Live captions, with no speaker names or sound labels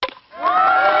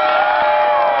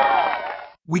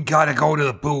We gotta go to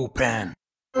the bullpen.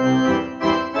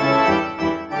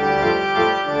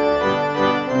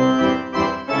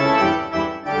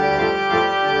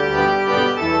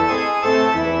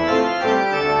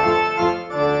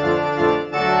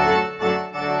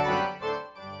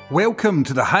 Welcome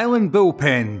to the Highland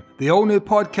Bullpen, the all-new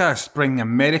podcast bringing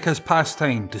America's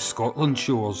pastime to Scotland's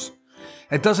shores.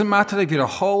 It doesn't matter if you're a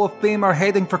Hall of Famer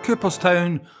heading for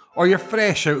Cooperstown or you're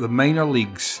fresh out of the minor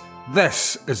leagues,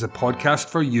 this is the podcast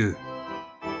for you.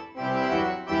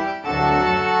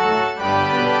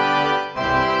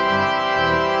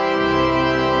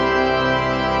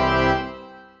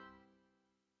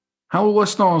 Hello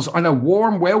listeners, and a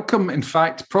warm welcome, in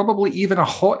fact, probably even a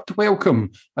hot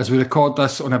welcome as we record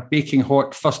this on a baking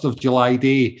hot 1st of July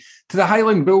day to the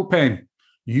Highland Bullpen,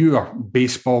 your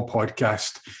baseball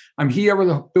podcast. I'm here with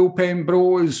the Bullpen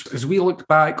Bros as we look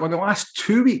back on the last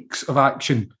 2 weeks of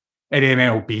action in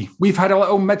MLB. We've had a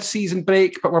little mid-season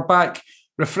break, but we're back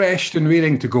refreshed and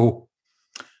raring to go.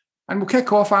 And we'll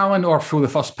kick off, Alan, or throw the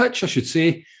first pitch, I should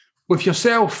say, with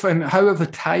yourself and how have the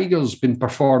Tigers been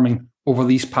performing over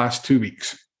these past 2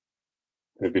 weeks?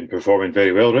 They've been performing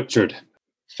very well, Richard.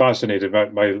 Fascinated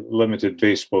about my limited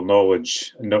baseball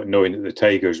knowledge, not knowing that the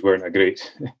Tigers weren't a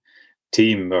great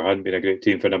team or hadn't been a great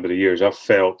team for a number of years. I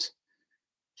felt,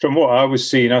 from what I was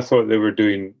seeing, I thought they were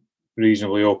doing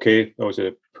reasonably okay. That was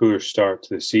a poor start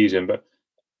to the season, but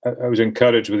I was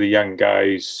encouraged with the young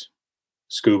guys,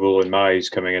 Scooble and Mize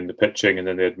coming into pitching, and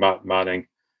then they had Matt Manning,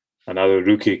 another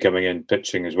rookie coming in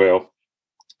pitching as well.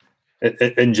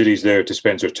 Injuries there to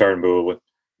Spencer Turnbull,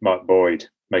 Matt Boyd,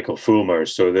 Michael Fulmer.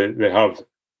 So they have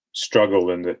struggled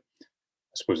in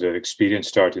their experience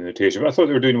starting the rotation. But I thought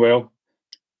they were doing well.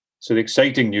 So the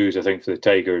exciting news, I think, for the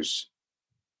Tigers,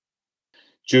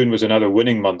 June was another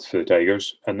winning month for the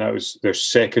Tigers, and that was their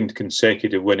second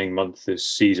consecutive winning month this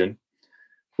season,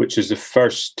 which is the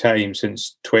first time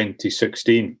since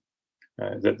 2016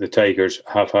 that the Tigers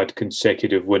have had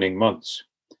consecutive winning months.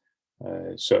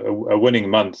 So a winning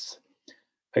month,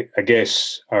 I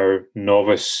guess our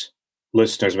novice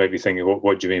listeners might be thinking,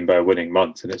 what do you mean by a winning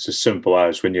month? And it's as simple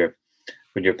as when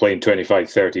you're playing 25,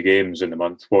 30 games in a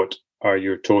month, what are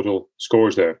your total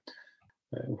scores there?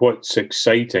 What's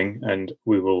exciting, and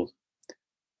we will,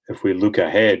 if we look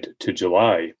ahead to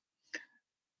July,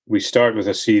 we start with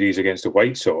a series against the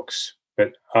White Sox,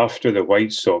 but after the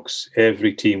White Sox,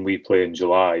 every team we play in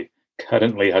July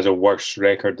currently has a worse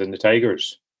record than the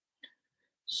Tigers.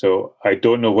 So I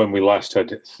don't know when we last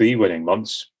had 3 winning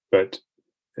months, but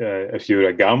if you're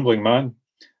a gambling man,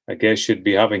 I guess you'd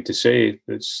be having to say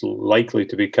it's likely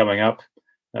to be coming up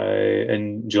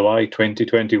in July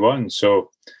 2021. So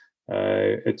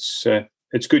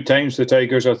it's good times for the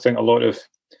Tigers. I think a lot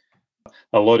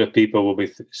of people will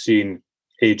be seeing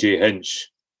AJ Hinch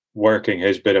working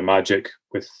his bit of magic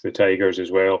with the Tigers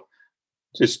as well,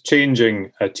 just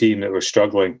changing a team that was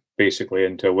struggling basically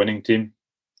into a winning team.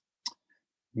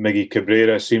 Miggy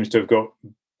Cabrera seems to have got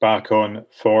back on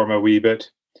form a wee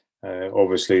bit.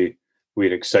 Obviously,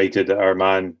 we're excited that our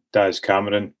man Daz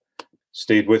Cameron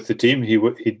stayed with the team.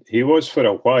 He was for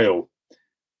a while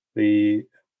the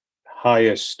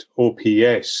highest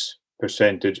OPS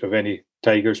percentage of any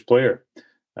Tigers player,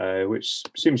 which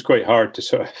seems quite hard to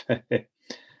sort of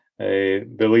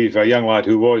believe. A young lad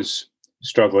who was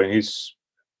struggling. He's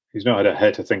not had a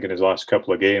hit, I think, in his last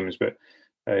couple of games, but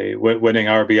winning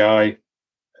RBI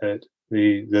at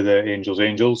the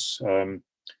Angels,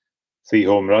 3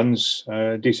 home runs,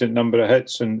 a decent number of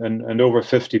hits, and over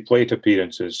 50 plate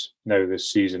appearances now this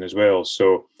season as well.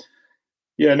 So,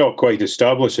 yeah, not quite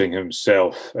establishing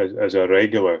himself as a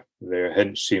regular there.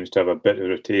 Hinch seems to have a bit of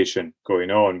rotation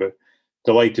going on, but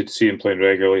delighted to see him playing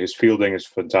regularly. His fielding is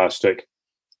fantastic.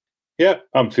 Yeah,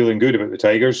 I'm feeling good about the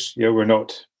Tigers. Yeah, we're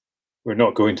not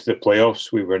going to the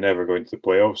playoffs. We were never going to the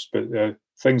playoffs, but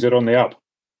things are on the up.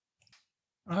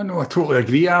 I know, I totally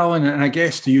agree, Alan. And I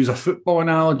guess to use a football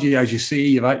analogy, as you say,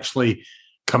 you've actually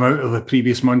come out of the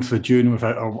previous month of June with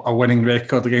a winning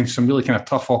record against some really kind of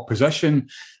tough opposition.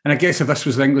 And I guess if this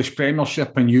was the English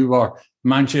Premiership and you were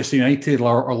Manchester United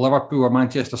or Liverpool or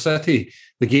Manchester City,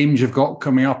 the games you've got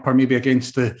coming up are maybe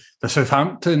against the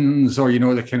Southamptons or,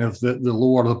 the kind of the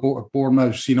lower, the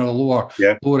Bournemouths, the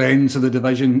lower ends of the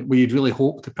division where you'd really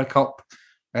hope to pick up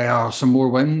some more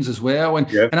wins as well.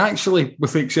 And actually,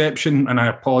 with the exception, and I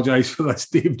apologise for this,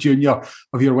 Dave Jr.,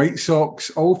 of your White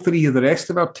Sox, all 3 of the rest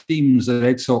of our teams, the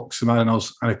Red Sox, the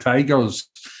Mariners and the Tigers,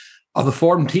 are the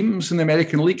form teams in the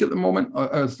American League at the moment.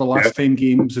 As the last 10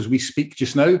 games as we speak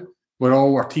just now, where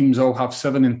our teams all have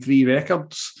 7-3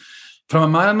 records. From a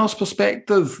Mariners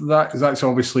perspective, that's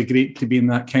obviously great to be in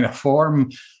that kind of form.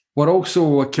 we're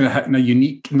also kind of hitting a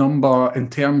unique number in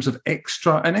terms of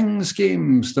extra innings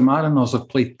games. The Mariners have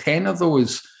played 10 of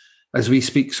those as we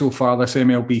speak so far this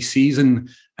MLB season,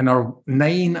 and are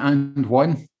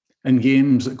 9-1 in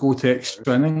games that go to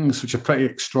extra innings, which are a pretty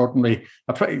extraordinary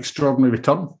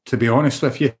return, to be honest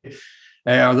with you.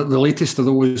 The latest of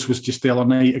those was just the other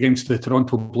night against the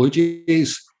Toronto Blue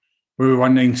Jays, where we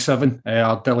won 9-7.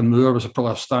 Dylan Moore was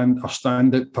probably our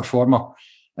standout performer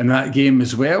in that game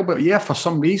as well. But yeah, for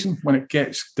some reason, when it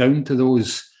gets down to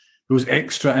those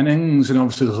extra innings, and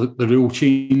obviously the rule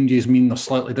changes mean they're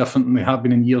slightly different than they have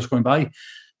been in years going by,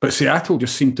 but Seattle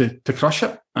just seemed to crush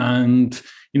it. And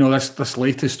this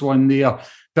latest one there,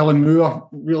 Dylan Moore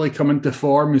really come into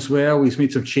form as well. He's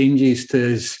made some changes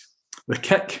to the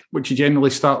kick, which he generally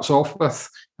starts off with.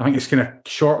 I think he's kind of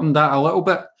shortened that a little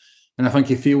bit, and I think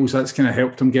he feels that's kind of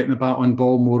helped him getting the bat on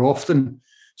ball more often.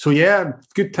 So yeah,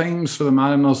 good times for the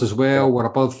Mariners as well. We're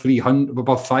above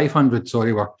 500.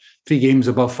 Sorry, we're 3 games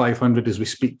above 500 as we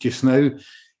speak just now.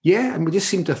 Yeah, and we just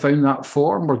seem to have found that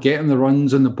form. We're getting the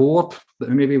runs on the board that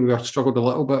maybe we struggled a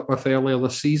little bit with earlier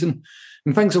this season.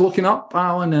 And things are looking up,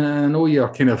 Alan, and I know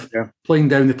you're kind of playing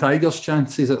down the Tigers'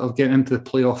 chances of getting into the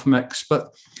playoff mix.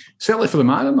 But certainly for the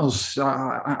Mariners,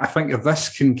 I think if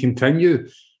this can continue,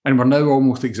 and we're now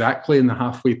almost exactly in the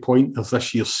halfway point of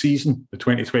this year's season, the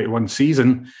 2021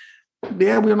 season,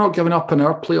 yeah, we're not giving up on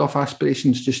our playoff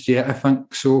aspirations just yet, I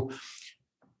think. So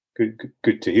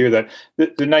good to hear that. The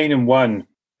 9-1,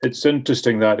 it's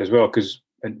interesting that as well, because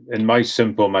in my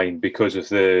simple mind, because of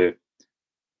the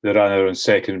runner on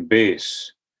second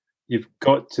base, you've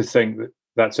got to think that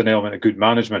that's an element of good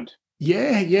management.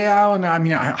 Yeah, Alan. I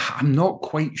mean, I'm not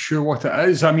quite sure what it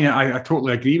is. I mean, I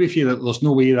totally agree with you that there's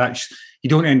no way that you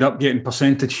don't end up getting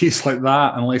percentages like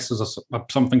that unless there's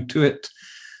something to it.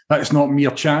 That's not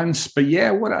mere chance. But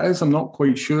yeah, what it is, I'm not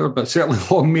quite sure. But certainly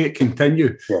long may it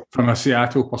continue from a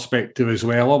Seattle perspective as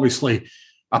well. Obviously,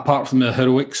 apart from the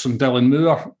heroics from Dylan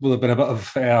Moore, there's been a bit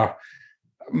of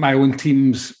my own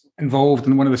team's involved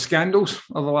in one of the scandals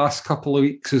of the last couple of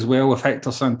weeks as well, with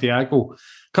Hector Santiago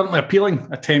currently appealing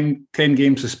a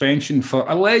 10-game suspension for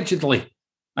allegedly,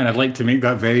 and I'd like to make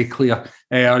that very clear,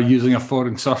 using a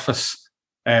foreign surface.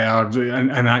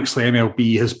 And actually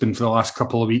MLB has been for the last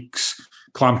couple of weeks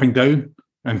clamping down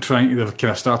and they've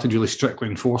kind of started really strictly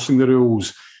enforcing the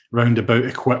rules round about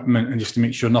equipment and just to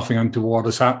make sure nothing untoward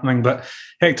is happening. But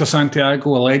Hector Santiago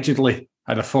allegedly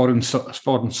had a foreign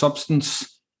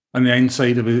substance on the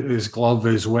inside of his glove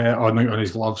as well, or not on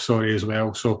his glove, sorry, as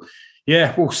well. So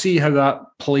yeah, we'll see how that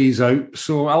plays out.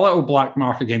 So a little black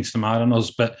mark against the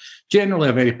Mariners, but generally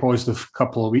a very positive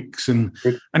couple of weeks. And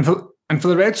for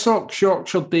the Red Sox,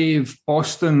 Yorkshire, Dave,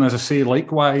 Boston, as I say,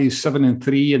 likewise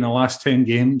 7-3 in the last 10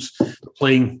 games,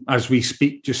 playing as we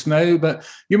speak just now. But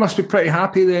you must be pretty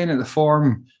happy then at the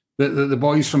form that the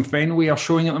boys from Fenway are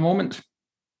showing at the moment.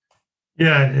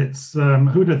 Yeah, it's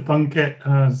who'd have thunk it,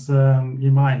 as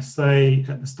you might say,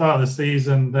 at the start of the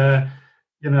season. They're,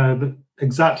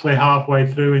 exactly halfway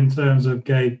through in terms of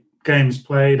games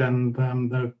played, and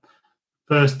the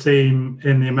first team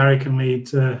in the American League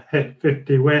to hit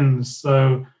 50 wins.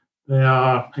 So they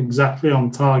are exactly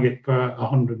on target for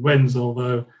 100 wins,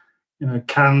 although,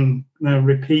 can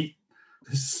repeat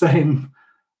the same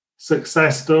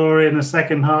success story in the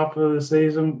second half of the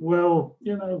season? Well,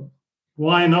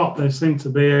 why not? There seems to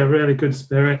be a really good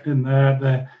spirit in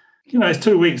there. It's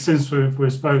 2 weeks since we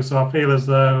spoke, so I feel as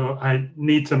though I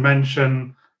need to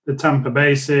mention the Tampa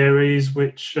Bay series,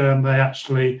 which they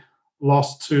actually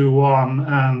lost 2-1,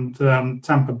 and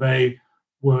Tampa Bay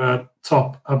were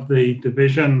top of the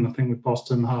division. I think with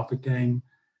Boston half a game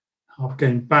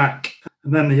back.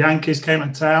 And then the Yankees came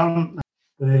to town.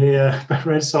 The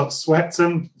Red Sox swept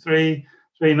them 3-0,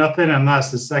 and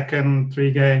that's the second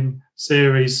 3-game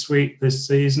series sweep this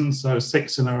season. So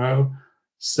 6 in a row,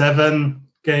 7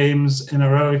 games in a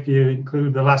row if you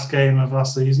include the last game of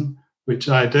last season, which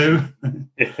I do.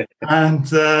 And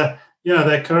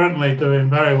they're currently doing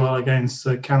very well against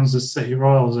Kansas City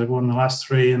Royals. They've won the last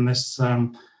 3 in this.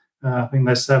 I think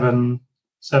they're 7-0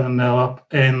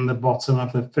 up in the bottom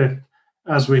of the 5th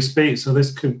as we speak. So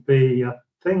this could be, I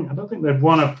don't think they've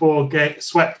won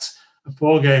swept a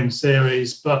 4-game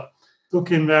series, but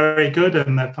looking very good,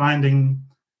 and they're finding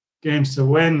games to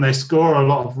win. They score a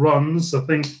lot of runs. I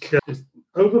think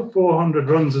over 400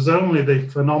 runs is only the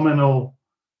phenomenal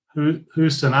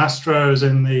Houston Astros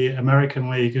in the American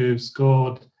League who've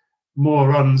scored more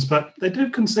runs, but they do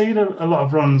concede a lot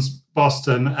of runs,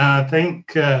 Boston. And I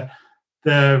think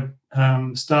their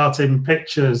starting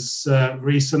pitchers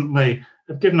recently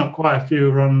have given up quite a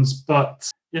few runs, but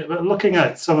looking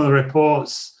at some of the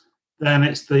reports, then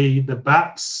it's the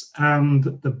bats and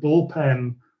the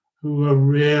bullpen who are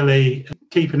really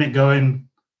keeping it going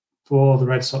for the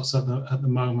Red Sox at the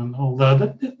moment. Although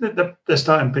the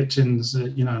starting pitching's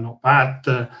not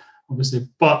bad, obviously,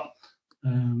 but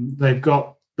they've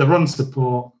got the run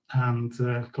support, and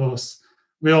of course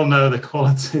we all know the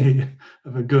quality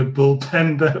of a good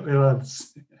bullpen, don't we,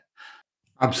 lads?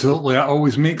 Absolutely, that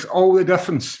always makes all the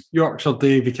difference. Yorkshire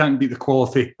Dave, you can't beat the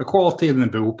quality in the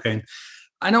bullpen.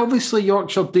 And obviously,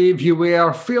 Yorkshire Dave, you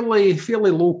were fairly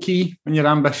low key in your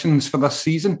ambitions for this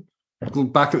season.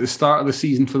 Back at the start of the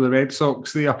season for the Red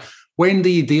Sox there. When do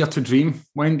you dare to dream?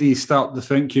 When do you start to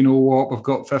think, you know what, we've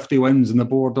got 50 wins on the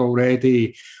board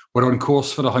already. We're on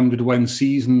course for a 100-win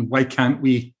season. Why can't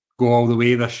we go all the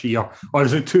way this year? Or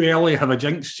is it too early? Have I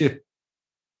jinxed you?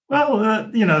 Well,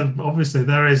 obviously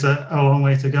there is a long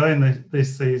way to go in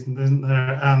this season, isn't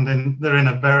there? And they're in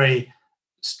a very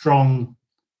strong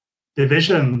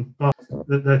division, but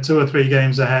they're 2 or 3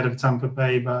 games ahead of Tampa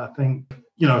Bay. But I think,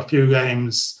 a few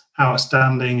games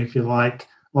outstanding, if you like.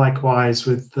 Likewise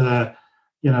with the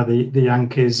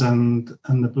Yankees and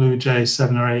the Blue Jays,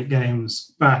 7 or 8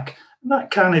 games back. And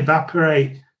that can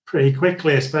evaporate pretty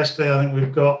quickly, especially I think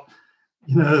we've got,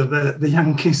 the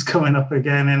Yankees coming up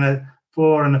again in a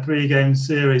 4 and a 3 game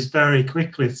series very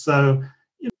quickly. So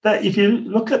if you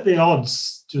look at the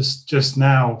odds just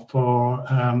now for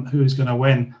who's going to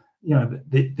win,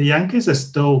 the Yankees are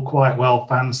still quite well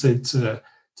fancied to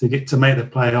get to make the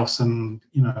playoffs and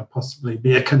possibly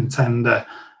be a contender.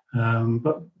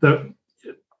 But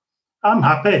I'm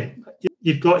happy.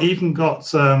 You've got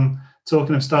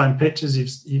talking of starting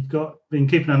pitchers, you've been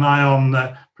keeping an eye on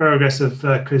the progress of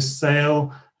Chris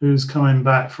Sale, who's coming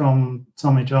back from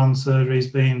Tommy John surgery. He's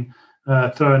been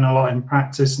throwing a lot in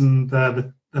practice, and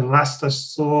the last I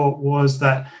saw was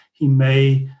that he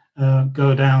may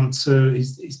go down to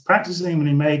he's practicing, and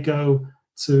he may go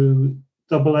to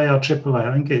AA or AAA.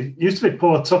 I think it used to be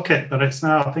Pawtucket, but it's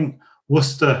now, I think,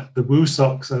 Worcester, the Woo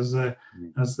Sox, as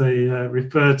they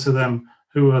refer to them,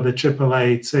 who are the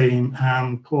AAA team,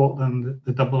 and Portland,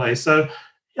 the AA. So,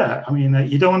 yeah, I mean,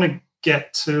 you don't want to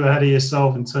get too ahead of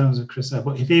yourself in terms of Chris Sale,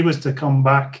 but if he was to come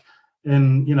back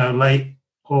in, late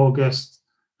August,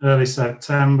 early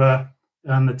September,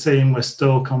 and the team was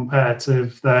still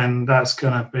competitive, then that's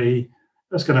going to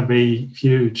be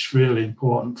huge, really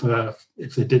important for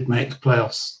if they did make the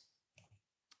playoffs.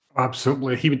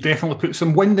 Absolutely. He would definitely put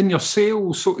some wind in your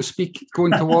sails, so to speak,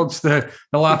 going towards the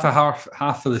latter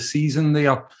half of the season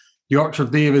there. Yorkshire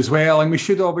Dave as well. And we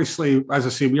should obviously, as I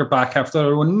say, we're back after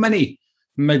our own mini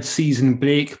mid-season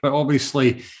break, but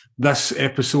obviously this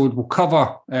episode will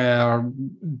cover,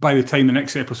 by the time the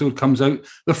next episode comes out,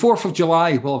 the 4th of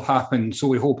July will have happened. So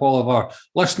we hope all of our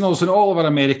listeners and all of our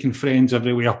American friends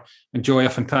everywhere enjoy a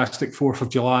fantastic 4th of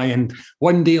July. And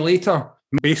one day later,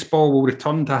 baseball will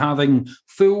return to having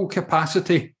full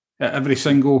capacity at every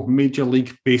single Major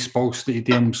League Baseball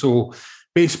stadium. So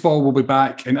baseball will be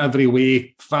back in every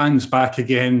way, fans back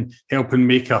again, helping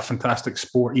make a fantastic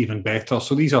sport even better.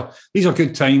 So these are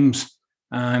good times,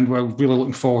 and we're really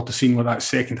looking forward to seeing what that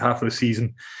second half of the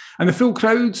season. And the full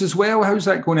crowds as well, how's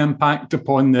that going to impact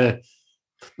upon the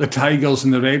Tigers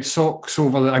and the Red Sox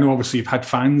I know obviously you've had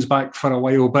fans back for a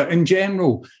while, but in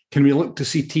general, can we look to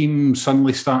see teams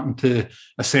suddenly starting to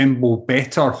assemble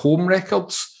better home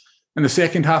records in the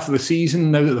second half of the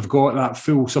season now that they've got that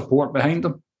full support behind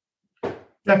them?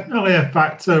 Definitely a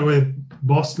factor with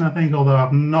Boston, I think, although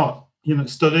I've not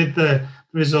studied the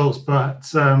results,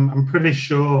 but I'm pretty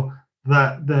sure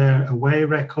that their away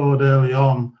record early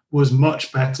on was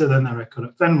much better than their record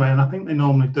at Fenway, and I think they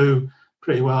normally do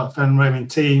pretty well at Fenway. I mean,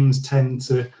 teams tend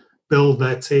to build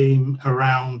their team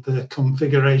around the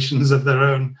configurations of their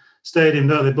own stadium,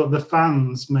 don't they? But the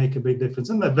fans make a big difference,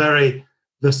 and they're very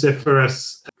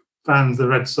vociferous fans. The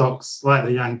Red Sox, like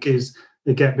the Yankees,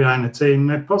 they get behind the team.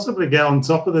 They possibly get on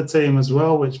top of the team as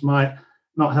well, which might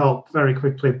not help very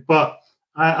quickly. But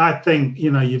I think,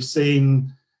 you've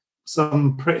seen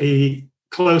some pretty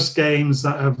close games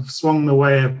that have swung the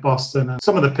way of Boston. And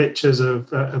some of the pitchers have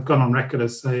gone on record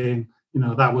as saying,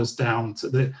 that was down to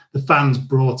the fans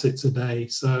brought it today.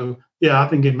 So, yeah, I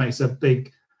think it makes a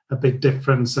big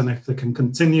difference. And if they can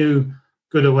continue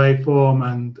good away form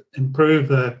and improve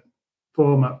the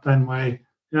form at Fenway,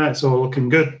 yeah, it's all looking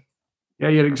good. Yeah,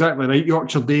 you're exactly right.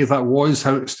 Yorkshire Dave, that was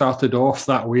how it started off.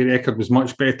 That away record was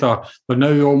much better. They're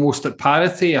now almost at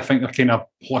parity. I think they're kind of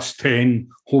plus 10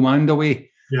 home and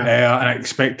away. Yeah. And I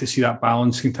expect to see that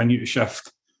balance continue to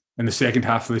shift in the second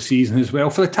half of the season as well.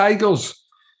 For the Tigers,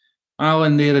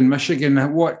 Alan, there in Michigan,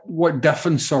 what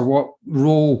difference or what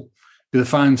role do the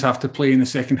fans have to play in the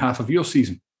second half of your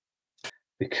season?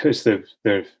 Because they're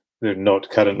they're not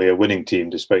currently a winning team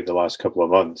despite the last couple of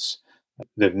months.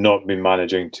 They've not been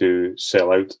managing to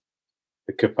sell out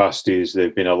the capacities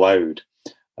they've been allowed.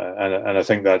 And I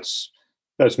think that's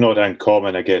not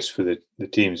uncommon, I guess, for the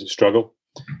teams that struggle.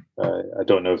 I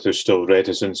don't know if there's still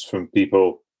reticence from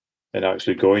people in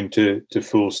actually going to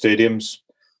full stadiums.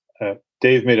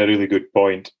 Dave made a really good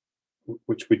point,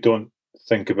 which we don't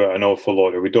think about an awful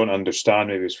lot, or we don't understand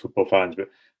maybe as football fans, but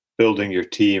building your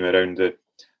team around the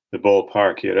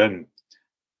ballpark you're in.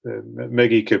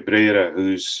 Miggy Cabrera,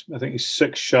 who's, I think he's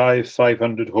 6 shy of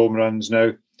 500 home runs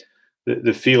now.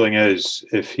 The feeling is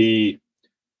if he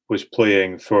was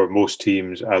playing for most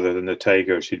teams other than the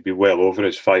Tigers, he'd be well over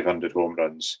his 500 home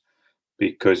runs,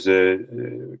 because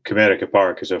Comerica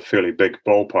Park is a fairly big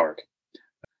ballpark.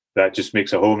 That just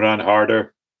makes a home run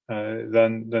harder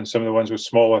than some of the ones with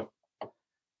smaller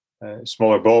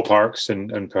ballparks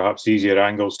and perhaps easier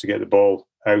angles to get the ball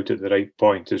out at the right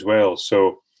point as well.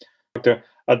 So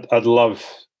I'd love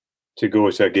to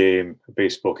go to a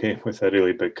baseball game with a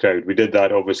really big crowd. We did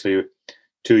that obviously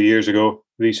 2 years ago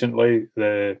recently,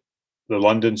 the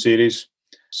London series.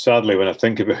 Sadly, when I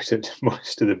think about it,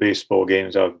 most of the baseball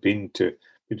games I've been to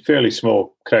been fairly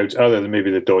small crowds, other than maybe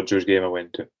the Dodgers game I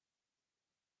went to.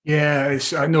 Yeah,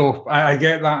 I know. I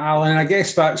get that, Alan. I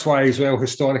guess that's why as well,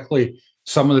 historically,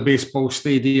 some of the baseball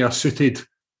stadia are suited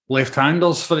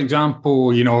left-handers, for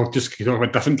example, just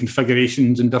with different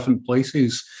configurations in different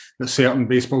places. That certain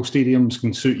baseball stadiums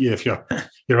can suit you if you're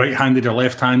right-handed or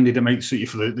left-handed. It might suit you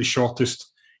for the shortest,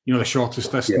 the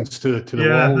shortest distance to the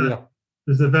wall there.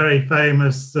 There's a very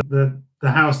famous the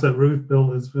house that Ruth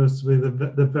built is supposed to be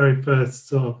the very first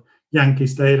sort of Yankee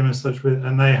stadium as such,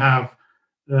 and they have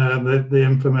the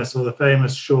infamous or the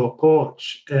famous short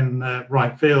porch in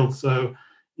right field. So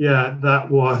yeah, that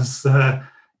was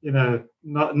not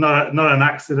an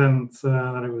accident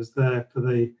that it was there for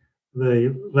the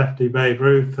lefty Babe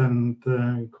Ruth,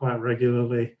 and quite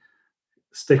regularly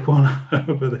stick one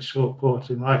over the short porch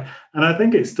in right. And I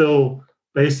think it's still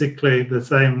basically the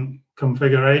same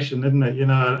configuration, isn't it?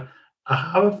 I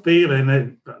have a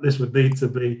feeling this would need to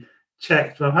be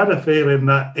checked, but I've had a feeling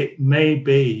that it may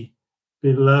be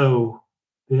below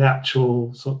the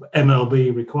actual sort of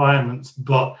MLB requirements,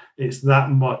 but it's that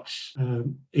much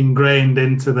ingrained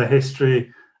into the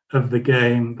history of the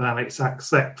game that it's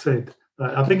accepted.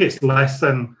 I think it's less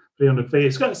than 300 feet.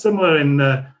 It's got similar in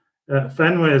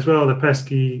Fenway as well, the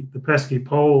pesky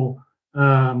pole.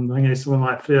 I think it's something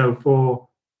like 304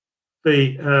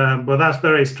 feet, but that's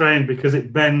very strange because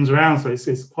it bends around, so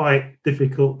it's quite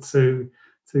difficult to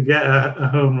get a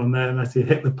home run there unless you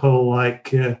hit the pole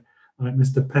like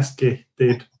Mr. Pesky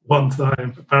did one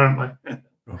time, apparently.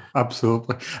 Oh,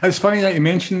 absolutely. It's funny that you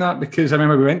mentioned that, because I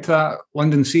remember we went to that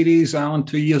London series, Alan,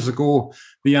 2 years ago,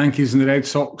 the Yankees and the Red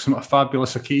Sox, and what a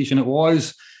fabulous occasion it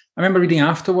was. I remember reading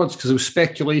afterwards, because there was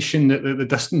speculation that the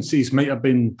distances might have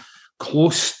been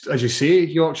close, as you say,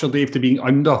 Yorkshire Dave, to being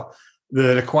under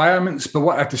the requirements. But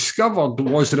what I discovered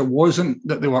was that it wasn't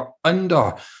that they were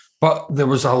under, but there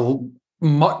was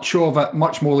much of it,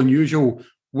 much more than usual,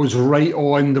 was right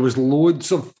on. There was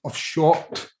loads of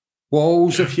short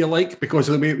walls, if you like, because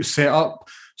of the way it was set up.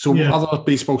 So other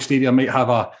baseball stadia might have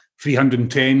a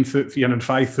 310 foot,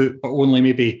 305 foot, but only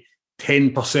maybe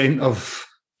 10% of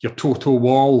your total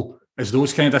wall is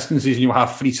those kind of distances, and you'll have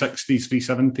 360s,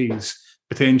 370s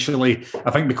potentially.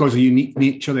 I think because of the unique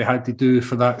nature they had to do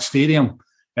for that stadium,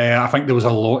 I think there was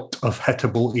a lot of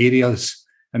hittable areas,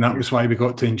 and that was why we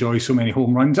got to enjoy so many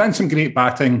home runs and some great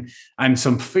batting and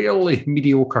some fairly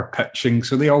mediocre pitching.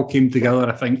 So they all came together,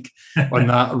 I think, on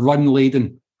that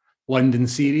run-laden London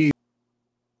series.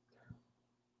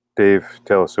 Dave,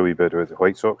 tell us a wee bit about the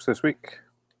White Sox this week.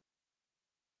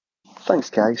 Thanks,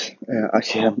 guys.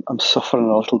 Actually, I'm suffering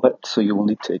a little bit, so you will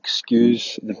need to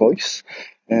excuse the voice.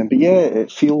 But yeah,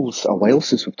 it feels a while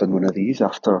since we've done one of these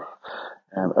after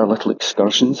our little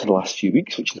excursions the last few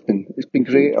weeks, which it's been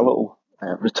great. A little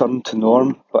return to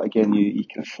norm, but again, you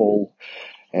kind of fall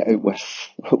out with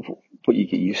what you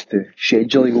get used to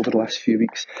scheduling over the last few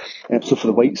weeks. So for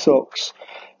the White Sox,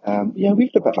 we've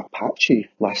had a bit of a patchy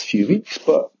last few weeks,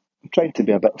 but I'm trying to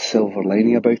be a bit silver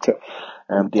lining about it.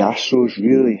 The Astros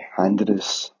really handed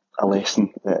us a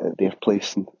lesson at their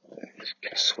place and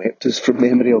kind of swept us from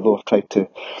memory, although I've tried to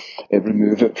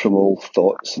remove it from all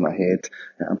thoughts in my head.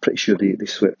 I'm pretty sure they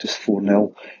swept us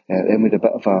 4-0. Then we had a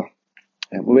bit of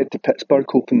we went to Pittsburgh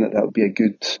hoping that would be a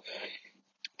good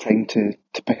time to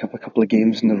pick up a couple of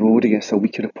games in the road against a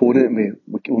weaker opponent.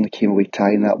 We only came away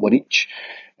tying that one each.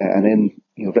 And then,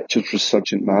 Richard's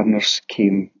resurgent Mariners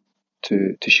came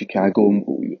to Chicago,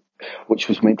 which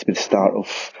was meant to be the start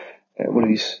of one of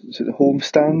these, is it the home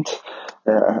stand?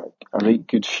 A right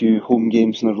good few home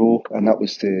games in a row, and that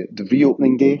was the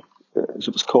reopening day, as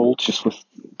it was called, just with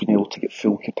being able to get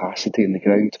full capacity in the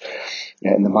ground.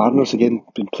 And the Mariners, again,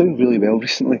 been playing really well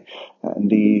recently, and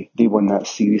they won that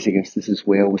series against us as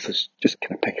well, with us just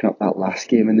kind of picking up that last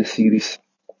game in the series.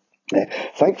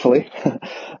 Thankfully,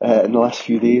 in the last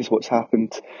few days, what's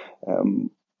happened,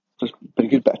 there's been a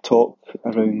good bit of talk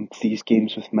around these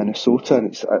games with Minnesota,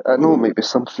 and I know it might be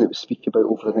something that we speak about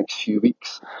over the next few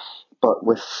weeks, but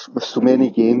with so many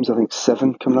games, I think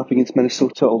 7 coming up against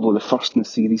Minnesota, although the first in the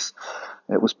series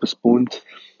was postponed,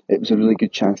 it was a really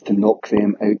good chance to knock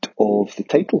them out of the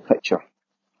title picture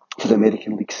for the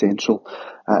American League Central.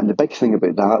 And the big thing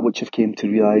about that, which I've came to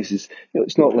realise, is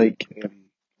it's not like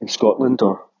in Scotland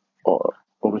or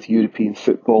with European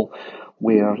football,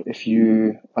 where if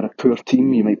you are a poor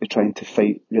team, you might be trying to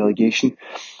fight relegation.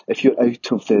 If you're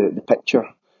out of the picture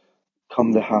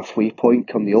come the halfway point,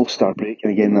 come the All-Star break,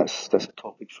 and again, that's a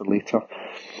topic for later,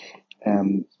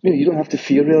 you don't have to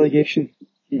fear relegation.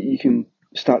 You can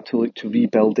start to look to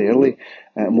rebuild early,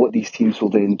 and what these teams will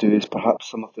then do is perhaps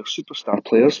some of their superstar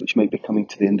players, which might be coming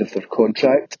to the end of their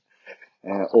contract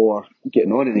or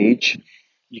getting on in age,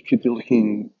 you could be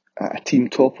looking at a team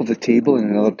top of the table in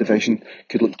another division,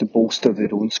 could look to bolster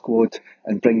their own squad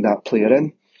and bring that player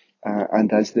in.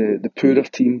 And as the poorer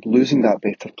team losing that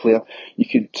better player, you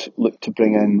could look to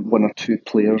bring in 1 or 2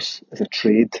 players as a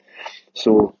trade.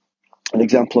 So an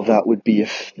example of that would be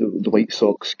if the White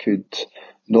Sox could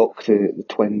knock the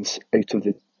Twins out of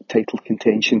the title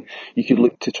contention, you could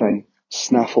look to try and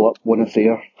snaffle up one of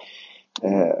their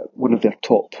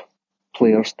top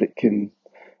players that can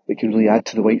really add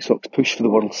to the White Sox push for the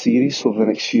World Series over the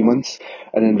next few months,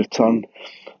 and in return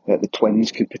the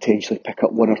Twins could potentially pick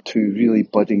up 1 or 2 really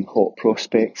budding hot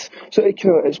prospects. So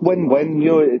it's win-win.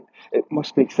 It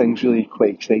must make things really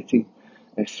quite exciting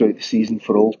throughout the season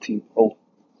for all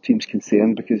teams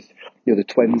concerned, because the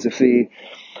Twins, if they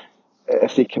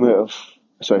come out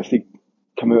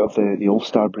of the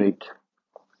All-Star break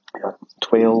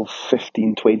 12,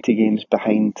 15, 20 games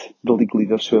behind the league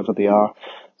leaders, whoever they are,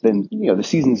 then the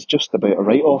season's just about a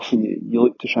write-off, and you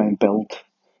look to try and build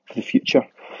for the future.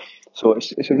 So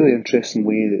it's a really interesting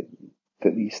way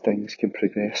that these things can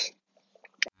progress.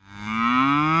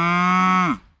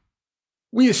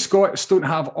 We as Scots don't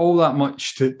have all that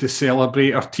much to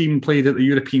celebrate. Our team played at the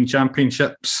European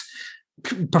Championships,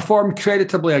 performed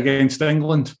creditably against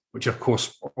England, which of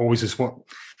course always is what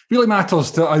really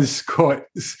matters to us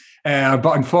Scots.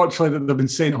 But unfortunately they've been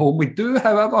sent home. We do,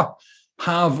 however,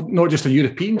 have not just a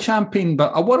European champion,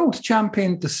 but a world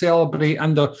champion to celebrate,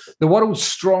 and the world's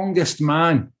strongest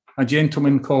man, a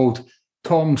gentleman called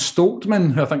Tom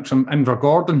Stoltman, who I think from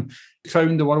Invergordon,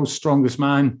 crowned the world's strongest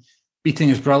man, beating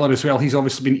his brother as well. He's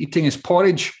obviously been eating his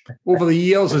porridge over the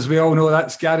years, as we all know.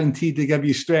 That's guaranteed to give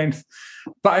you strength.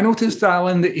 But I noticed,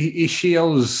 Alan, that he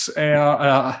shares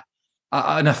an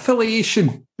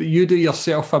affiliation that you do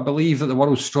yourself. I believe that the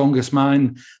world's strongest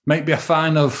man might be a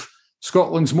fan of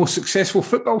Scotland's most successful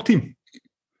football team.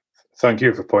 Thank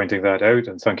you for pointing that out,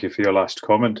 and thank you for your last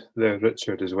comment there,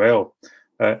 Richard, as well.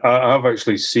 I have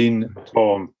actually seen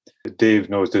Tom. Dave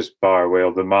knows this bar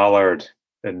well, the Mallard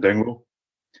in Dingwall,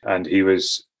 and he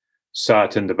was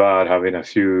sat in the bar having a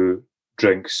few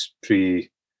drinks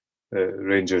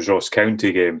pre-Rangers Ross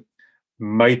County game,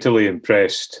 mightily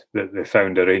impressed that they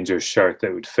found a Rangers shirt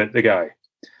that would fit the guy.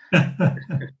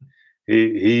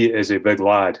 He is a big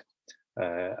lad.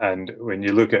 And when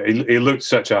you look at he looked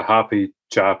such a happy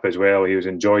chap as well. He was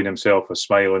enjoying himself, a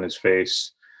smile on his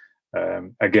face.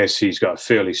 I guess he's got a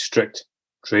fairly strict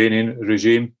training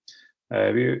regime.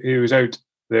 He was out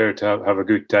there to have a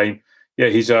good time. Yeah,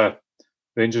 he's a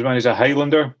Rangers man. He's a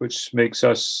Highlander, which makes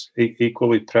us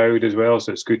equally proud as well.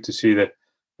 So it's good to see that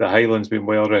the Highlands being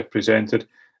well represented.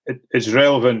 It's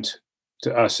relevant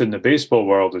to us in the baseball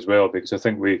world as well, because I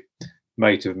think we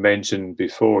might have mentioned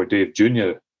before, Dave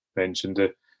Jr. mentioned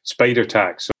the spider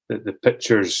tax that the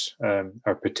pitchers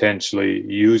are potentially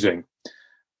using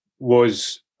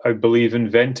was, I believe,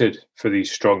 invented for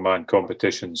these strongman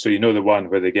competitions. So the one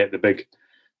where they get the big,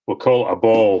 we'll call it a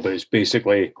ball, but it's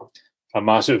basically a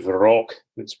massive rock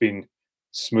that's been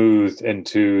smoothed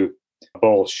into a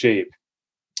ball shape.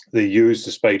 They use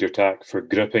the spider tack for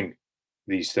gripping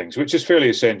these things, which is fairly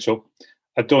essential.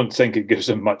 I don't think it gives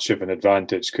them much of an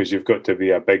advantage, because you've got to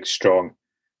be a big, strong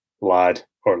lad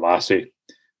or lassie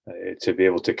to be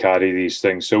able to carry these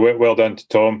things. So well done to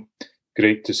Tom.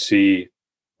 Great to see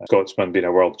a Scotsman being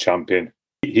a world champion.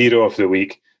 Hero of the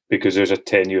week, because there's a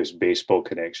tenuous baseball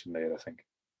connection there, I think.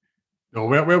 Oh,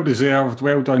 well deserved.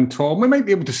 Well done, Tom. We might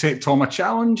be able to set Tom a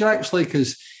challenge, actually,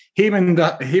 because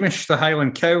Hamish the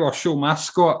Highland cow, our show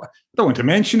mascot. I don't want to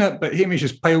mention it, but Hamish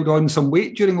has piled on some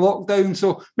weight during lockdown,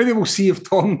 so maybe we'll see if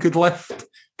Tom could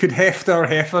heft our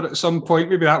heifer at some point.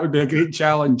 Maybe that would be a great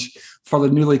challenge for the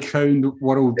newly crowned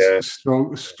world's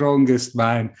strongest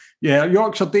man. Yeah,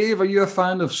 Yorkshire Dave, are you a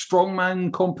fan of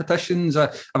strongman competitions?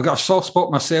 I've got a soft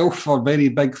spot myself for very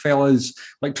big fellas,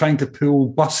 like trying to pull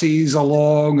buses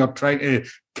along or trying to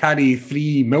carry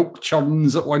 3 milk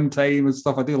churns at one time and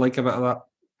stuff. I do like a bit of that.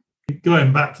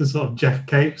 Going back to sort of Jeff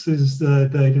Capes' day,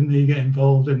 didn't he get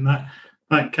involved in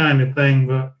that kind of thing?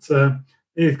 But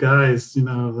these guys, they're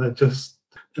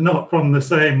not from the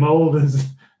same mould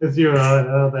as you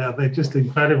are. They're just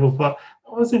incredible. But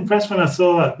I was impressed when I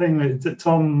saw that thing that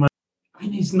Tom. I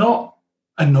mean, he's not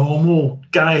a normal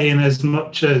guy in as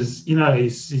much as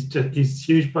he's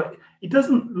huge, but he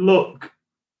doesn't look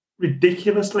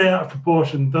ridiculously out of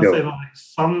proportion, does he? Like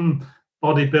some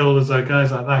bodybuilders or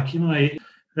guys like that,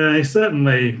 he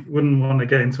certainly wouldn't want to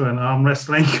get into an arm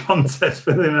wrestling contest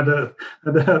with him. I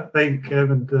don't think,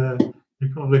 and you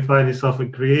probably find yourself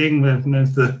agreeing with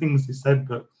most of the things he said.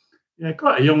 But yeah,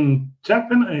 quite a young chap,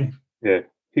 isn't he? Yeah,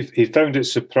 he found it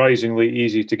surprisingly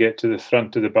easy to get to the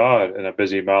front of the bar in a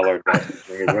busy mallard as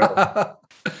well.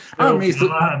 I'm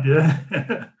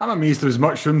amazed there's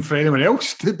much room for anyone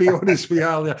else, to be honest with you,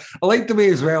 Alan. I like the way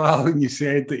as well, Alan, you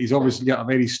said that he's obviously got a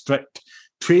very strict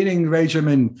training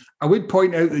regimen. I would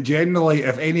point out that generally,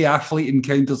 if any athlete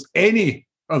encounters any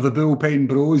of the Bullpen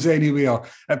bros anywhere,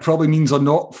 it probably means they're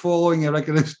not following a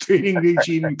rigorous training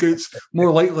regime. It's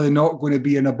more likely than not going to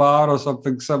be in a bar or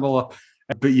something similar.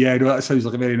 But yeah, no, that sounds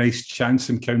like a very nice chance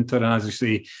encounter. And as I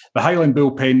say, the Highland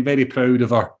Bullpen, very proud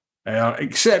of our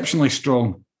exceptionally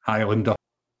strong Highlander.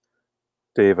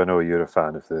 Dave, I know you're a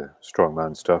fan of the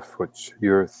strongman stuff. What's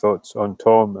your thoughts on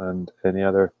Tom and any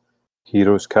other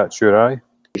heroes catch your eye?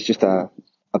 He's just a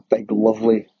big,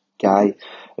 lovely guy.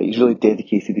 He's really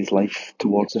dedicated his life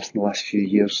towards this in the last few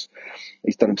years.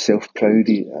 He's done himself proud.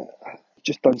 He's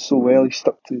just done so well. He's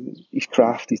stuck to his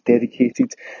craft. He's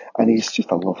dedicated, and he's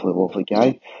just a lovely, lovely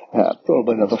guy.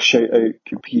 Probably another shout out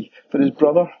could be for his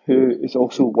brother, who is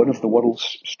also one of the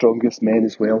world's strongest men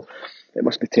as well. It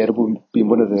must be terrible being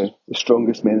one of the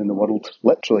strongest men in the world,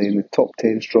 literally in the top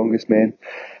 10 strongest men,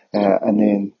 and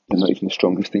then you're not even the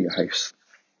strongest in your house.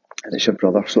 And it's your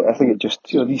brother. So I think it just,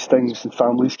 these things in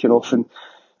families can often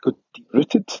go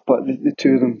deep-rooted, but the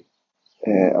two of them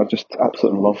are just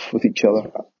absolutely in love with each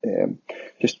other.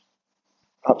 Just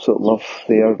absolute love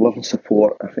there, love and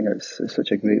support. I think it's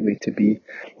such a great way to be.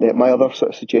 My other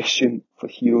sort of suggestion for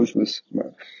heroes was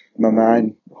my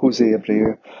man, Jose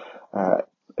Abreu.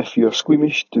 If you're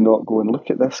squeamish, do not go and look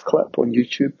at this clip on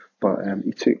YouTube, but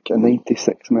he took a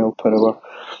 96 mile per hour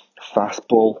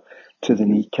fastball to the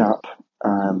kneecap.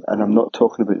 And I'm not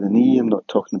talking about the knee, I'm not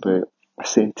talking about a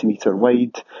centimetre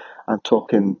wide, I'm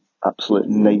talking absolute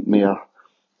nightmare.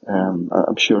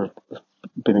 I'm sure there's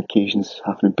been occasions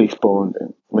happening in baseball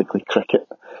and likely cricket,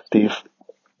 Dave,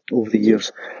 over the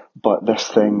years, but this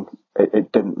thing,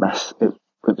 it didn't miss. It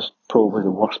was probably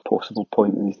the worst possible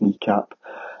point in his kneecap.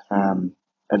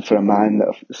 And for a man that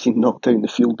I've seen knocked out in the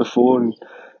field before and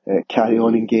carry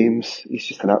on in games, he's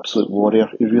just an absolute warrior,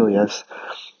 he really is.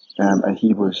 And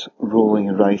he was rolling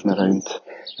and writhing around.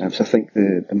 So I think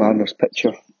the Mariners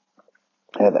pitcher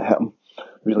that hit him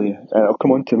really. I'll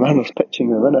come on to Mariners pitching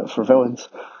in a minute for Villains.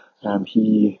 I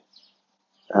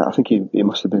think he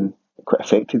must have been quite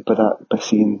affected by that, by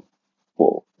seeing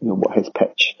what his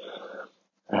pitch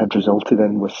had resulted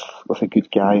in with a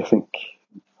good guy. I think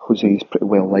Jose is pretty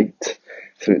well liked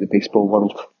throughout the baseball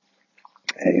world.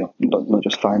 Not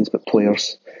just fans, but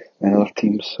players and other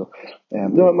teams. So,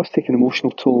 it must take an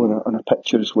emotional toll on a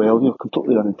pitcher as well.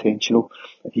 Completely unintentional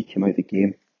that he came out of the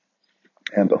game.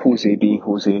 But Jose being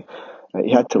Jose,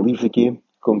 he had to leave the game,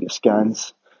 go and get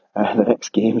scans. The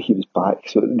next game he was back.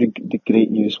 So the great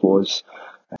news was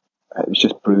it was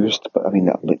just bruised, but I mean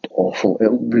that looked awful. It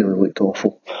really looked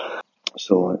awful.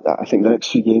 So I think the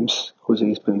next few games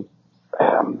Jose's been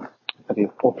maybe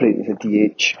operating as a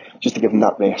DH just to give him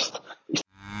that rest.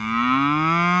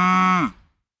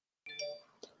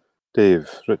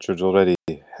 Dave, Richard's already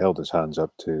held his hands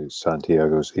up to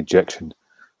Santiago's ejection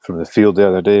from the field the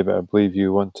other day, but I believe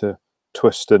you want to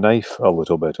twist the knife a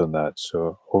little bit on that,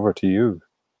 so over to you.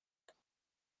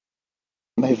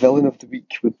 My villain of the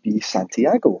week would be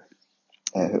Santiago,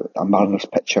 a Mariners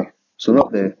pitcher. So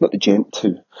not the gent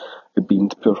who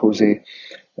beamed poor Jose,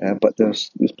 but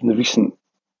there's been the recent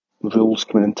rules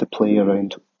coming into play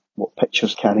around what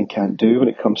pitchers can and can't do when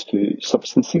it comes to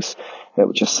substances,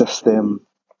 which assist them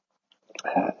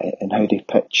in how they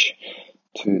pitch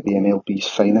to the MLB's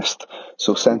finest.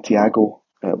 So Santiago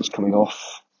was coming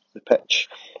off the pitch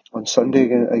on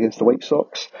Sunday against the White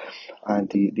Sox. And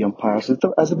the umpires,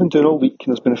 as they've been doing all week,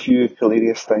 and there's been a few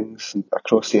hilarious things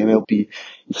across the MLB.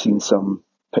 You've seen some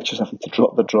pitchers having to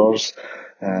drop their drawers,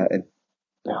 and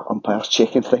umpires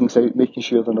checking things out, making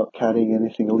sure they're not carrying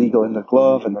anything illegal in their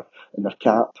glove and in their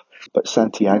cap. But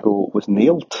Santiago was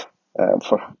nailed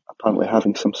for apparently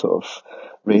having some sort of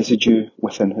residue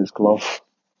within his glove.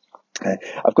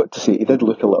 I've got to say, he did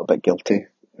look a little bit guilty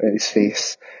in his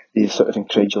face. He's sort of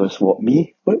incredulous, what,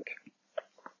 me look?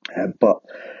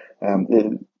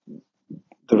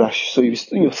 The rush, so he was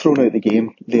thrown out of the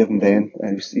game there and then,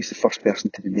 and he's the first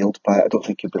person to be nailed by it. I don't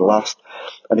think he'll be the last.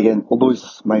 And again, although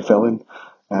he's my villain,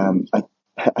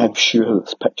 I'm sure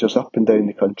there's pictures up and down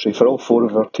the country for all four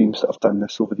of our teams that have done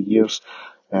this over the years.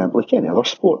 Like any other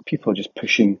sport, people are just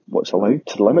pushing what's allowed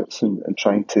to the limits and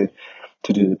trying to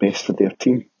do the best for their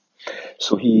team.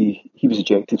 So he was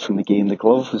ejected from the game. The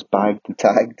glove was bagged and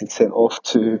tagged and sent off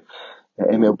to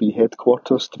MLB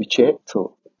headquarters to be checked.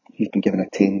 So he's been given a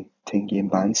 10 game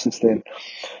ban since then.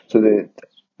 So the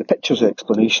picture's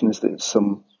explanation is that it's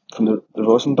from the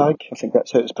rosin bag. I think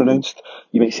that's how it's pronounced.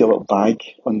 You might see a little bag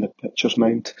on the pitcher's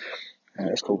mound.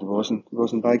 It's called the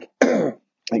rosin bag. I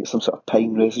think it's some sort of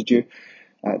pine residue.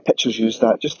 Pitchers use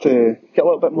that just to get a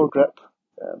little bit more grip.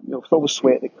 With all the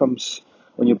sweat that comes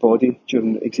on your body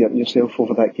during exerting yourself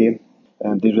over that game,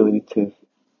 they really need to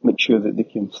make sure that they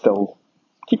can still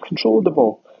keep control of the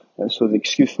ball. So the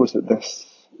excuse was that this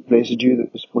residue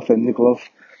that was within the glove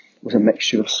was a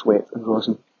mixture of sweat and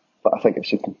rosin. But I think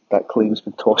that claim has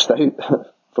been tossed out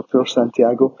for poor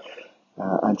Santiago,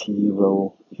 and he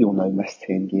will now miss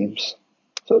 10 games.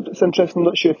 So it's interesting. I'm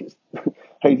not sure if it's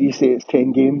how do you say it's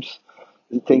 10 games?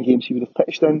 Is it 10 games he would have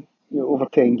pitched in? Over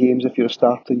 10 games, if you're a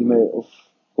starter, you might have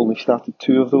only started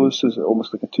 2 of those. So is it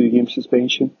almost like a 2-game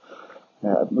suspension?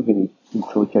 Maybe need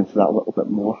to look into that a little bit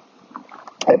more.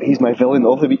 But he's my villain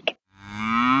of the week.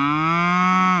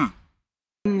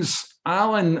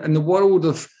 Alan, in the world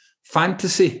of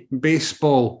fantasy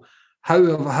baseball,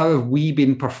 how have we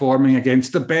been performing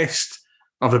against the best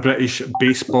of the British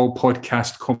baseball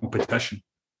podcast competition?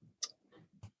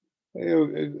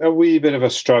 A wee bit of a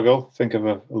struggle. I think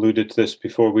I've alluded to this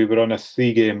before. We were on a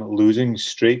 3-game losing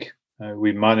streak.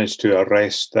 We managed to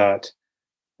arrest that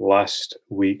last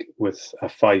week with a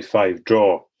 5-5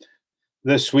 draw.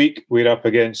 This week, we're up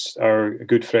against our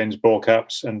good friends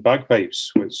Ballcaps and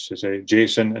Bagpipes, which is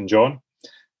Jason and John.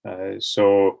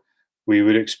 So we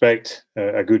would expect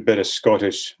a good bit of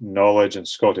Scottish knowledge and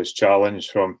Scottish challenge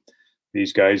from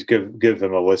these guys. Give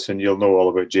them a listen. You'll know all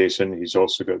about Jason. He's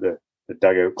also got the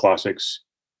Dugout Classics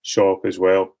shop as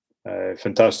well.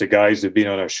 Fantastic guys. They've been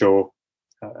on our show.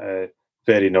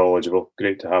 Very knowledgeable.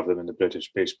 Great to have them in the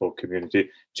British baseball community.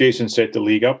 Jason set the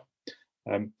league up.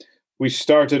 We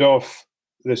started off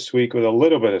this week with a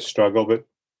little bit of struggle, but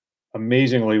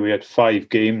amazingly, we had 5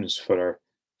 games for our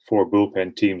 4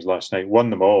 bullpen teams last night, won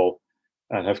them all,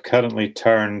 and have currently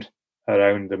turned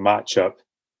around the matchup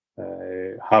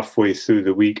halfway through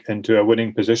the week into a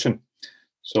winning position.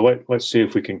 So let's see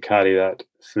if we can carry that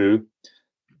through.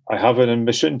 I have an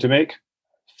admission to make,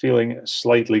 feeling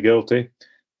slightly guilty,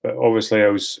 but obviously I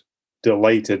was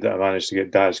delighted that I managed to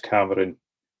get Daz Cameron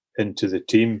into the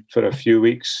team for a few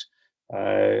weeks.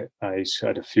 He's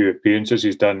had a few appearances.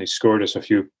 He scored us a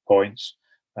few points.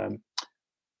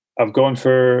 I've gone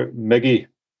for Miggy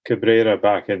Cabrera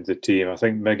back into the team. I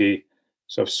think Miggy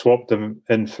sort of swapped him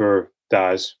in for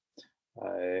Daz.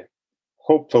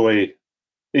 Hopefully,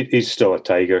 he's still a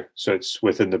Tiger, so it's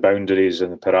within the boundaries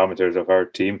and the parameters of our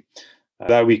team.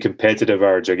 That wee competitive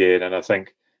urge again, and I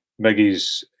think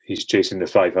Miggy's chasing the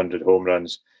 500 home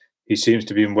runs. He seems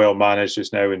to be well managed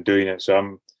just now in doing it, so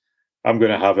I'm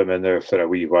going to have him in there for a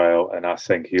wee while, and I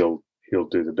think he'll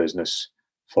do the business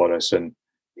for us, and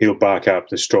he'll back up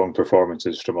the strong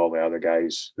performances from all the other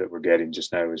guys that we're getting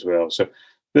just now as well. So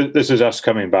this is us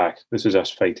coming back. This is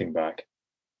us fighting back.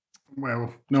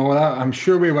 Well, no, I'm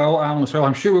sure we will, Alan, as well.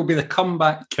 I'm sure we'll be the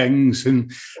comeback kings,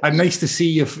 and nice to see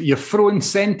you've thrown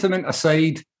sentiment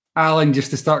aside, Alan,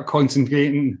 just to start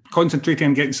concentrating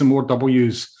on getting some more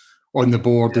W's on the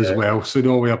board as well. So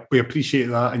no, we appreciate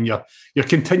that, and your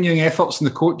continuing efforts in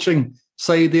the coaching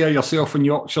side there. Yourself and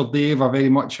Yorkshire Dave are very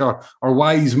much our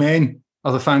wise men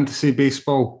of the fantasy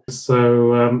baseball.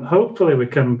 So hopefully we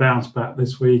can bounce back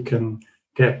this week and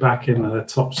get back into the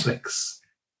top 6.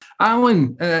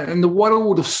 Alan, in the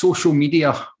world of social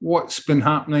media, what's been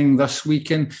happening this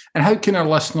weekend, and how can our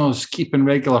listeners keep in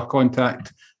regular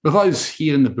contact with us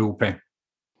here in the Bullpen?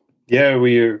 Yeah,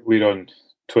 we're on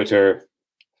Twitter,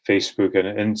 Facebook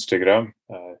and Instagram.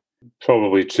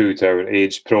 Probably true to our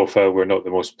age profile, we're not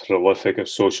the most prolific of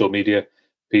social media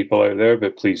people out there,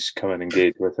 but please come and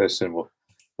engage with us, and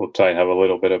we'll try and have a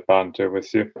little bit of banter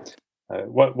with you.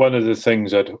 One of the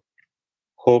things I'd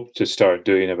hoped to start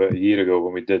doing about a year ago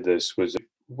when we did this was,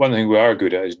 one thing we are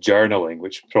good at is journaling,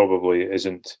 which probably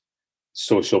isn't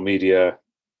social media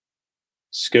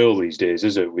skill these days,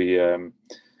 is it? We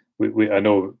I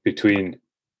know between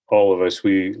all of us,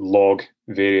 we log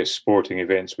various sporting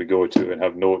events we go to and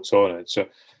have notes on it. So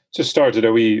just started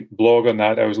a wee blog on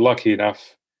that. I was lucky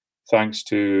enough, thanks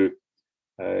to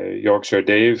Yorkshire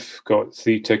Dave, got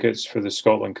 3 tickets for the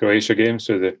Scotland-Croatia game.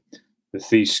 So the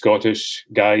 3 Scottish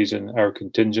guys in our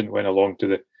contingent went along to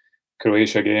the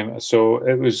Croatia game. So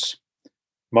it was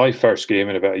my first game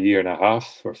in about a year and a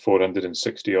half, for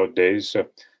 460 odd days. So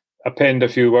I penned a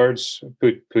few words,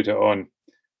 put it on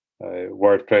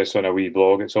WordPress on a wee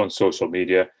blog. It's on social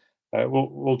media.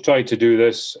 We'll try to do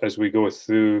this as we go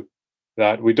through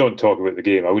that. We don't talk about the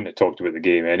game. I wouldn't have talked about the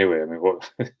game anyway. I mean,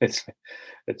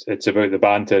 it's about the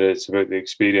banter. It's about the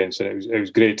experience, and it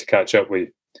was great to catch up with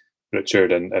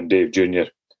Richard and Dave Jr.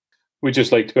 We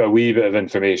just like to put a wee bit of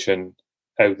information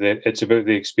out there. It's about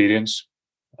the experience.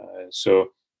 So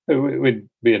we'd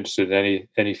be interested in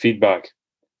any feedback.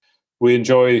 We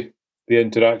enjoy the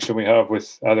interaction we have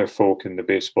with other folk in the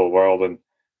baseball world and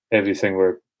everything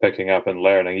we're picking up and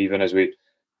learning, even as we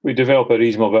develop a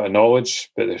reasonable bit of knowledge,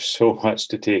 but there's so much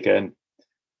to take in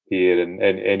here. And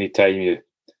any time you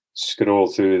scroll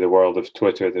through the world of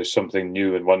Twitter, there's something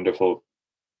new and wonderful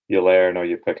you learn or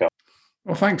you pick up.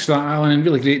 Well, thanks for that, Alan, and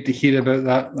really great to hear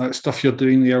about that stuff you're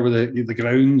doing there with the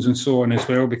grounds and so on as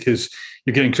well, because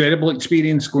you get incredible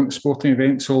experience going to sporting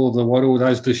events all over the world,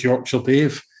 as does Yorkshire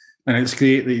Dave. And it's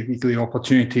great that you get the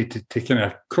opportunity to kind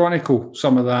of chronicle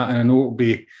some of that. And I know it'll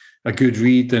be a good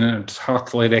read, and I'd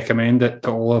heartily recommend it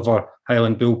to all of our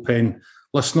Highland Bullpen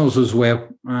listeners as well.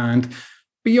 And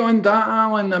beyond that,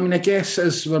 Alan, I mean, I guess,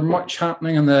 is there much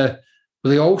happening in the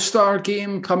All-Star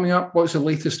game coming up? What's the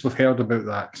latest we've heard about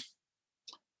that?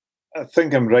 I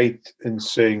think I'm right in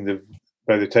saying that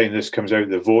by the time this comes out,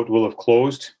 the vote will have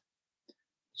closed.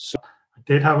 So I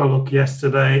did have a look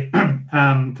yesterday,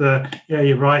 and yeah,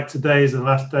 you're right. Today is the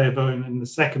last day of voting in the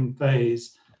second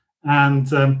phase, and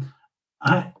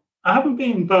I haven't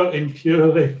been voting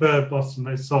purely for Boston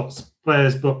Red Sox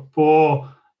players, but 4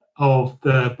 of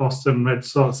the Boston Red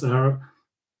Sox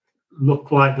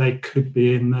look like they could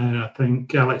be in there. I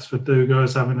think Alex Verdugo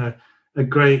is having a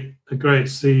great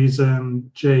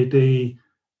season. JD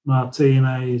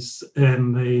Martinez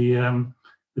in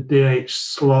the DH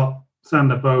slot.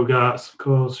 Sander Bogarts, of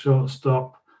course,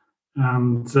 shortstop,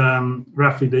 and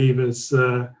Rafi Devers,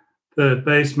 third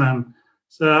baseman.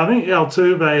 So I think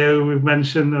Altuve, who we've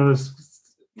mentioned,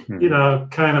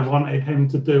 kind of wanted him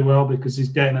to do well because he's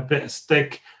getting a bit of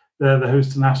stick. The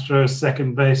Houston Astros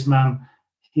second baseman.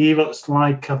 He looks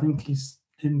like, I think he's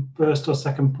in first or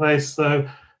second place. So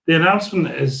the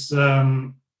announcement is...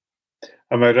 Am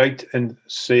I right in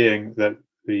saying that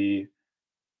the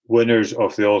winners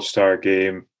of the All-Star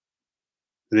game,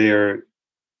 their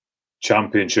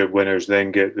championship winners,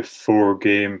 then get the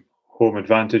 4-game home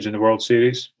advantage in the World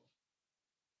Series?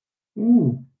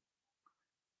 Ooh.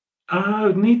 I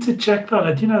would need to check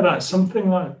that. That's something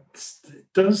that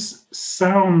does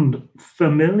sound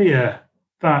familiar,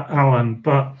 that, Alan,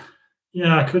 but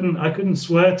yeah, I couldn't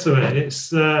swear to it. It's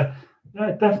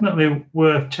definitely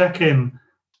worth checking.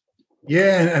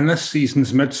 Yeah, and this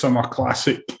season's Midsummer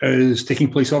Classic is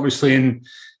taking place obviously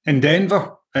in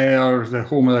Denver, or the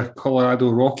home of the Colorado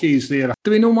Rockies there.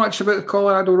 Do we know much about the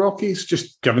Colorado Rockies?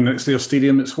 Just given that it's their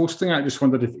stadium that's hosting it, I just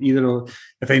wondered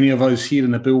if any of us here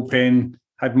in the Bullpen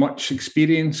had much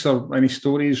experience or any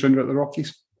stories around about the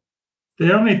Rockies.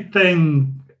 The only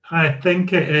thing I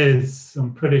think it is,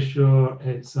 I'm pretty sure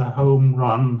it's a home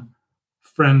run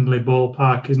friendly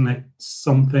ballpark, isn't it?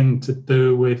 Something to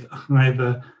do with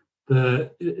either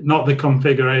not the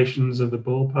configurations of the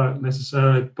ballpark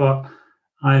necessarily, but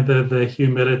either the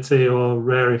humidity or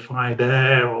rarefied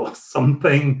air or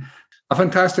something. A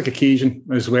fantastic occasion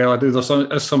as well.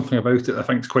 There's something about it I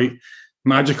think is quite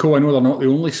magical. I know they're not the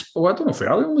only sport. I don't know if they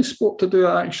are the only sport to do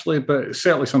it actually, but it's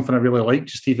certainly something I really like.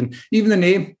 Just even the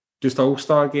name, just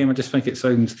All-Star Game. I just think it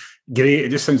sounds great. It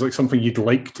just sounds like something you'd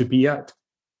like to be at.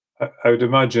 I would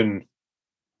imagine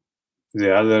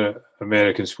the other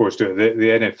American sports do it. The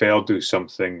NFL do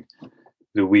something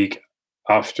the week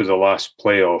after the last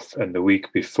playoff and the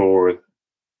week before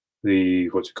the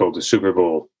Super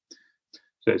Bowl.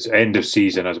 So it's end of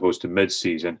season as opposed to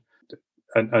mid-season.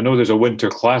 And I know there's a Winter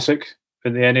Classic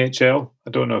in the NHL.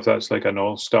 I don't know if that's like an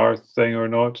all-star thing or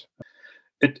not.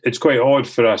 It's quite odd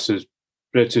for us as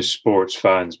British sports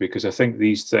fans because I think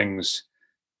these things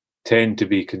tend to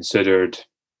be considered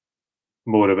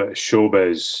more of a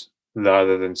showbiz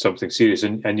rather than something serious.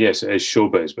 And yes, it is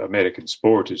showbiz, but American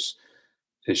sport is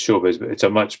showbiz, but it's a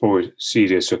much more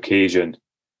serious occasion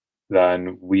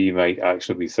than we might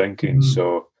actually be thinking. Mm.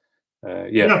 So,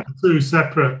 You have two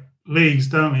separate leagues,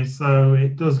 don't you? So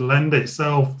it does lend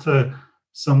itself to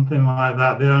something like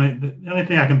that. The only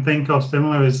thing I can think of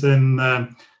similar is in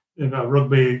you've got a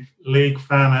rugby league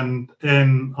fan, and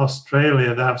in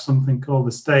Australia they have something called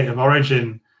the State of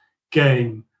Origin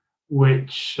game,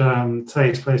 which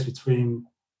takes place between,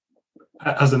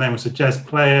 as the name would suggest,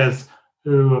 players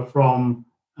who are from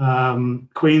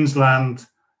Queensland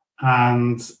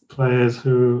and players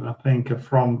who I think are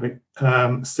from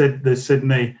the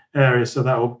Sydney area. So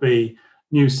that would be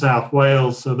New South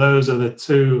Wales. So those are the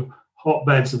two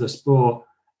hotbeds of the sport,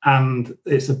 and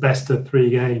it's a best of three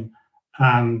game,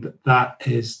 and that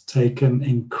is taken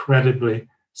incredibly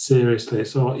seriously.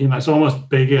 So it's almost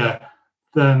bigger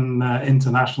than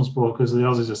international sport, because the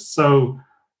Aussies are so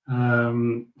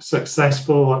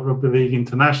successful at rugby league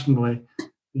internationally.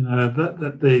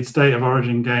 That the State of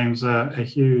Origin games are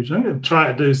huge. I'm going to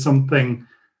try to do something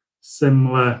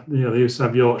similar. They used to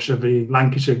have Yorkshire v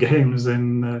Lancashire games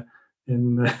in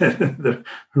the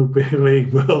rugby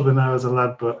league world when I was a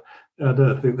lad, but I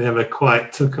don't think they ever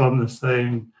quite took on the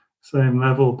same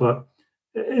level. But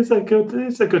it's a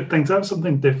good thing to have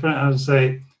something different. As I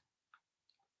say,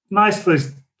 nicely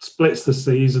splits the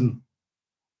season.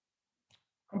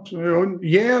 Absolutely.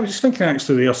 Yeah, I was just thinking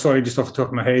actually there, sorry, just off the top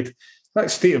of my head, that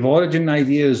State of Origin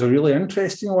idea is a really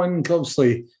interesting one.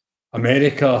 Obviously,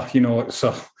 America, it's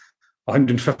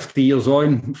 150 years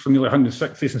on, from nearly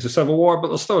 160 since the Civil War, but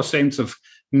there's still a sense of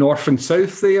North and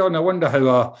South there, and I wonder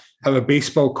how a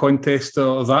baseball contest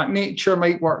of that nature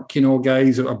might work.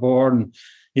 Guys that are born,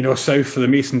 south of the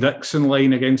Mason-Dixon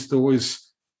line against those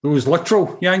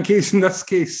literal Yankees in this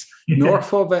case,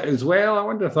 north of it as well. I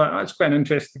wonder if that's quite an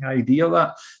interesting idea.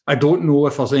 That I don't know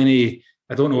if there's any.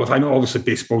 I know obviously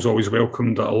baseball's always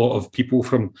welcomed a lot of people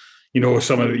from,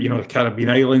 some of the Caribbean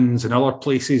islands and other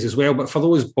places as well. But for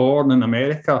those born in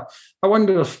America, I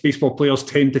wonder if baseball players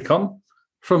tend to come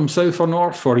from south or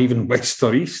north or even west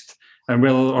or east, and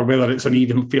whether it's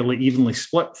an fairly evenly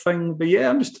split thing. But yeah,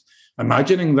 I'm just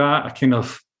imagining that a kind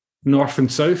of north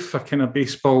and south, a kind of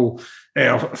baseball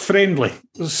friendly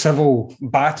civil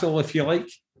battle, if you like.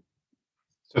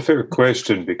 It's a fair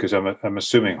question, because I'm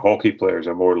assuming hockey players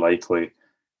are more likely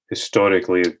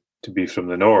historically to be from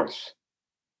the north,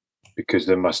 because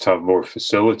they must have more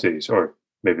facilities, or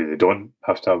maybe they don't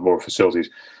have to have more facilities.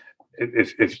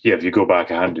 If you go back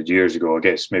 100 years ago, I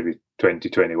guess maybe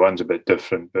 2021's a bit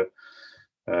different, but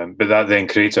that then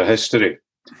creates a history.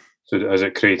 So has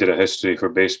it created a history for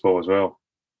baseball as well?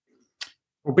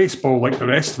 Well, baseball, like the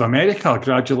rest of America,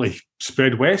 gradually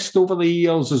spread west over the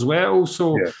years as well.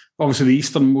 So obviously the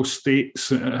easternmost states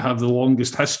have the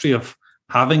longest history of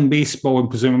having baseball, and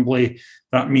presumably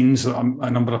that means that a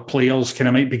number of players kind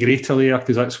of might be greater there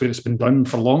because that's where it's been done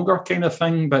for longer, kind of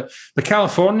thing. But the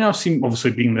California seems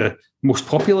obviously being the most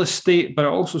populous state, but it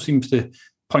also seems to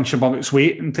punch above its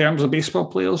weight in terms of baseball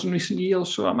players in recent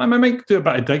years. So I might do a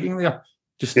bit of digging there,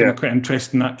 just quite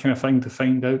interested in that kind of thing to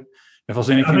find out if there's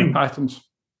any kind of patterns.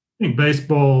 I think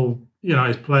baseball,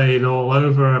 is played all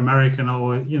over America,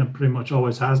 and pretty much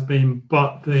always has been.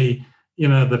 But the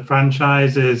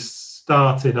franchises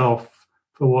started off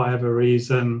for whatever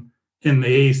reason in the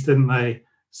East, didn't they?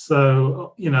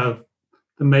 So the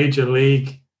major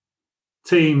league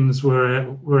teams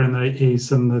were in the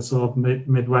East and the sort of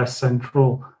Midwest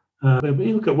Central. But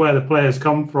you look at where the players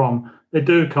come from; they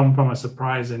do come from a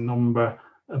surprising number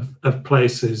of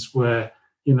places where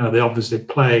they obviously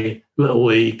play little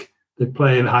league. They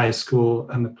play in high school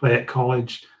and they play at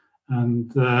college,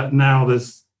 and now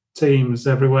there's teams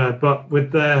everywhere. But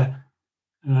with their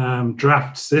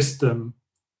draft system,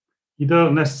 you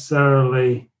don't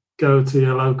necessarily go to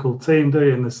your local team, do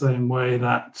you? In the same way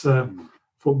that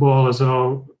footballers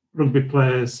or rugby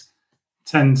players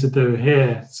tend to do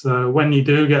here. So when you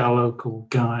do get a local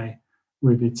guy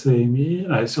with your team,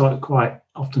 it's quite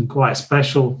often quite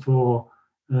special for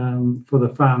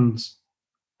the fans.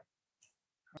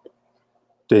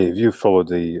 Dave, you followed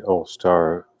the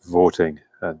All-Star voting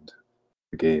and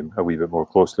the game a wee bit more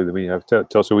closely than we have. Tell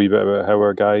us a wee bit about how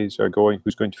our guys are going,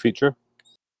 who's going to feature.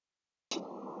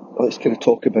 Let's kind of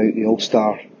talk about the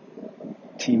All-Star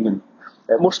team, and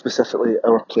more specifically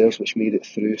our players which made it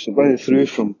through. So running through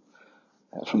from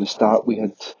the start, we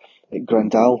had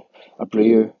Grandal,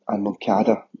 Abreu and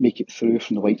Moncada make it through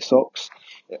from the White Sox.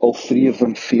 All three of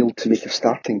them failed to make a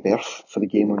starting berth for the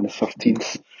game on the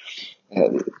 13th.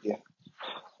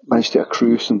 managed to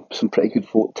accrue some pretty good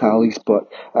vote tallies, but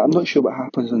I'm not sure what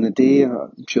happens on the day.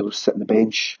 I'm sure they'll sit on the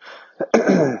bench,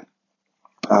 and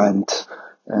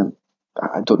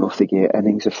I don't know if they get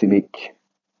innings, if they make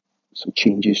some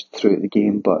changes throughout the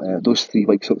game, but those three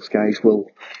White Sox guys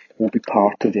will be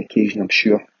part of the occasion, I'm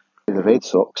sure. The Red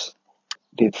Sox,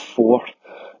 they had 4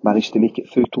 managed to make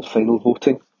it through till final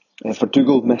voting.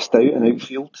 Verdugo missed out in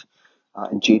outfield,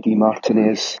 and JD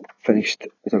Martinez finished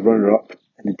as a runner-up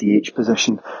in the DH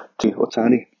position to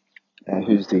Otani,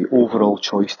 who's the overall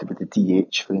choice to be the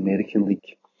DH for the American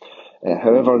League.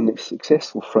 However, on the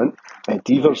successful front,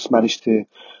 Devers managed to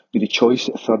be the choice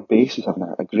at third base. He's having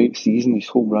a great season. His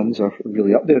home runs are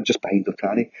really up there, just behind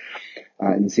Otani.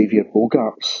 And Xavier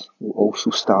Bogaerts will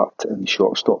also start in the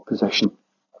shortstop position.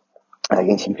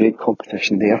 Again, some great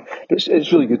competition there. But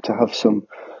it's really good to have some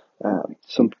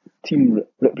team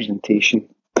representation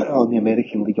on the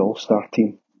American League All-Star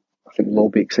team. I think we'll all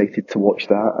be excited to watch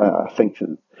that. I think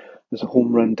that there's a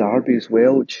home run derby as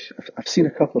well, which I've seen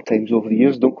a couple of times over the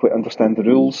years. Don't quite understand the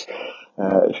rules.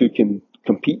 Who can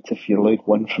compete, if you're allowed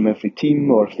one from every team,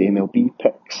 or if the MLB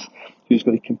picks who's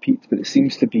going to compete. But it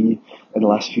seems to be, in the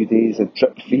last few days, a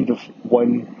drip feed of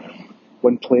one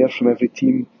player from every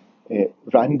team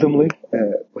randomly,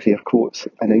 with air quotes,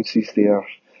 announces their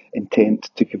intent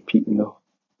to compete in the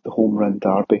home run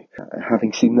derby.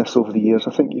 Having seen this over the years,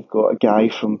 I think you've got a guy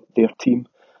from their team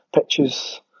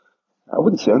pitches, I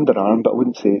wouldn't say underarm, but I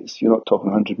wouldn't say you're not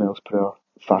talking 100 miles per hour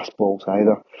fastballs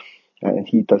either. And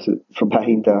he does it from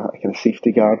behind a kind of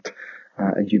safety guard,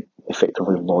 and you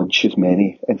effectively launch as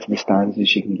many into the stands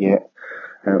as you can get.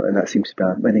 And that seems to be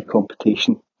a mini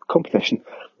competition,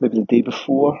 maybe the day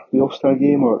before the All-Star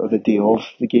game or the day of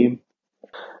the game.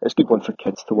 It's a good one for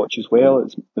kids to watch as well.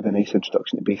 It's maybe a nice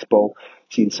introduction to baseball,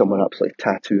 seeing someone absolutely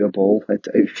tattoo a ball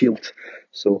into outfield.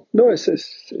 So, no, it's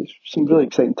some really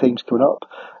exciting times coming up.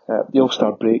 The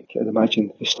All-Star break, I'd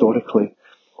imagine, historically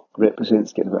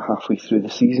represents getting about halfway through the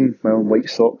season. My own White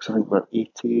Sox, I think we're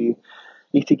 80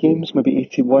 games, maybe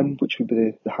 81, which would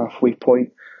be the halfway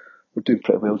point. We're doing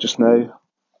pretty well just now.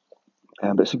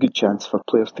 But it's a good chance for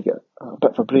players to get a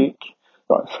bit of a break.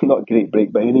 Not a great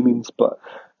break by any means, but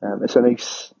it's a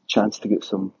nice chance to get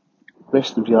some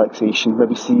rest and relaxation.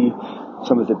 Maybe see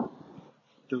some of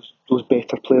those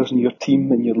better players in your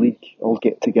team and your league all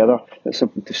get together. It's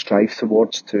something to strive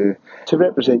towards to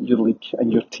represent your league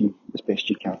and your team as best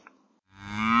you can.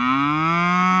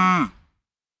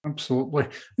 Absolutely.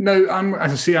 Now,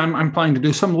 I'm planning to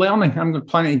do some learning. I'm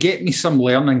planning to get me some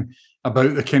learning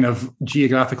about the kind of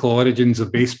geographical origins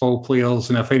of baseball players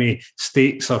and if any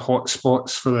states are hot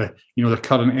spots for the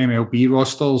current MLB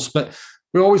rosters. But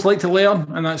we always like to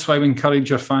learn, and that's why we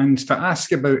encourage our fans to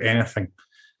ask about anything.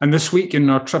 And this week in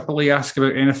our AAA Ask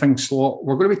About Anything slot,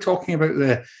 we're going to be talking about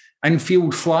the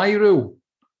infield fly rule.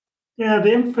 Yeah,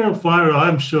 the infield fly rule,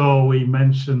 I'm sure we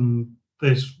mentioned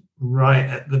this right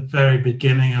at the very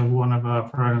beginning of one of our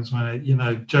programs when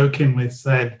it, jokingly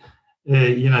said,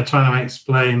 trying to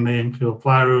explain the infield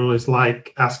fly rule is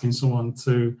like asking someone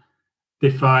to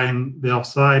define the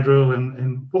offside rule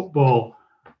in football.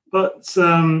 But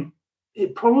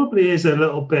it probably is a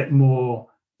little bit more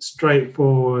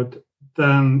straightforward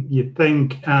than you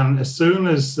think. And as soon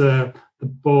as the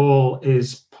ball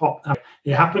is popped up,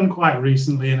 it happened quite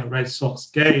recently in a Red Sox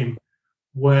game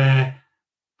where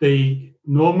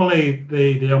normally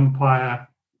the umpire,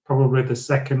 probably the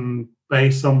second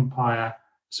base umpire,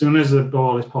 as soon as the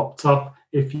ball is popped up,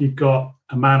 if you've got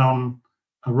a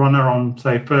runner on,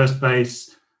 say, first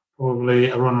base, probably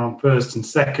a runner on first and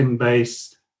second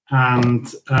base,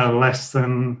 and less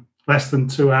than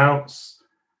 2 outs,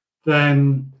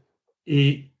 then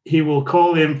he will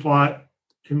call the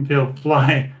infield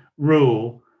fly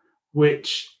rule,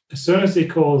 which as soon as he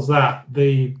calls that,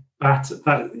 the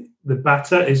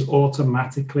batter is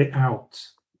automatically out.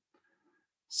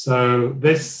 So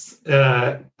this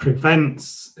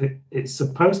prevents, it's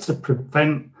supposed to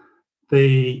prevent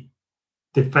the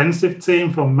defensive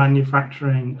team from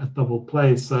manufacturing a double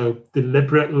play. So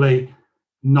deliberately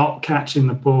not catching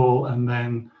the ball and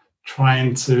then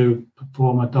trying to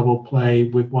perform a double play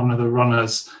with one of the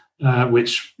runners,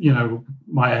 which,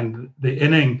 might end the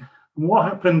inning. And what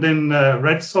happened in the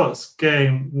Red Sox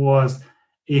game was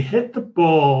he hit the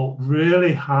ball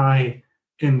really high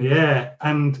in the air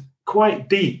and quite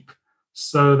deep,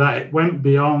 so that it went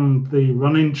beyond the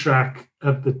running track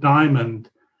of the diamond,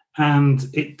 and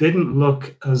it didn't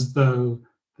look as though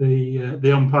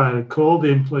the umpire had called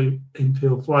the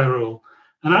infield fly rule.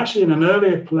 And actually, in an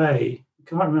earlier play, I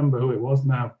can't remember who it was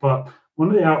now, but one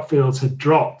of the outfields had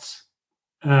dropped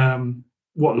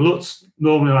what looks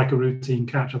normally like a routine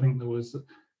catch. I think there was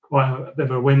quite a bit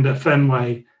of a wind at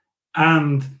Fenway,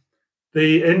 and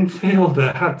the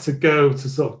infielder had to go to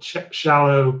sort of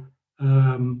shallow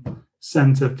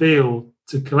centre field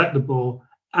to collect the ball,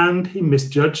 and he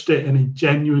misjudged it and he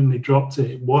genuinely dropped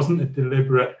it. It wasn't a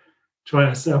deliberate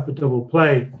trying to set up a double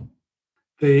play.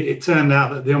 It turned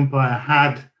out that the umpire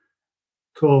had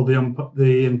called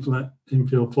the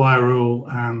infield fly rule,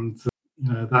 and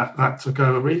that took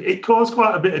over. It caused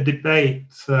quite a bit of debate.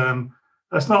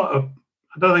 That's not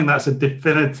I don't think that's a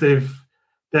definitive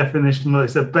definition.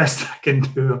 It's the best I can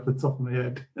do off the top of my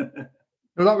head.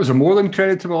 Well, that was a more than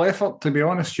creditable effort, to be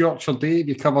honest, Yorkshire Dave.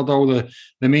 You covered all the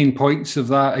main points of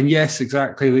that. And yes,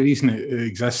 exactly, the reason it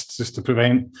exists is to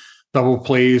prevent double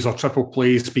plays or triple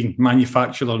plays being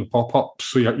manufactured on pop-ups.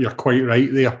 So you're quite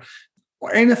right there.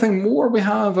 Anything more we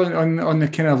have on the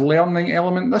kind of learning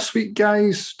element this week,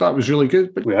 guys? That was really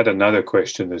good. But we had another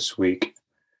question this week.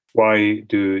 Why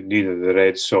do neither the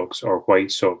Red Sox or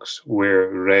White Sox wear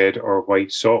red or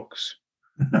white socks?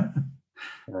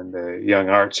 And young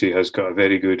Archie has got a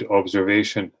very good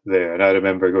observation there. And I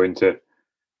remember going to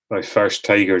my first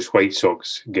Tigers White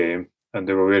Sox game, and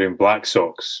they were wearing black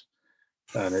socks,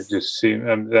 and it just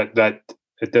seemed that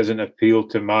it doesn't appeal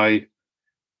to my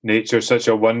nature. Such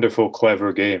a wonderful,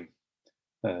 clever game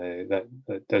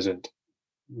that doesn't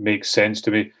make sense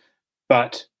to me.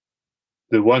 But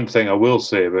the one thing I will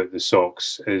say about the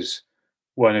Sox is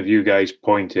one of you guys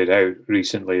pointed out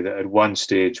recently that at one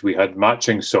stage we had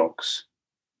matching socks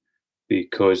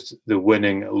because the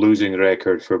winning-losing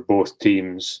record for both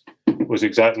teams was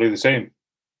exactly the same.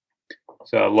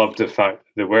 So I love the fact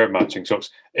that they were matching socks.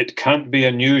 It can't be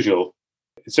unusual.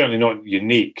 It's certainly not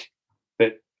unique.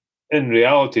 But in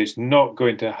reality, it's not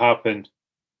going to happen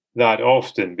that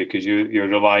often because you're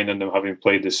relying on them having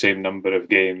played the same number of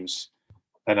games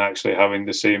and actually having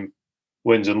the same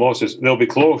wins and losses. They'll be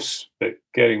close, but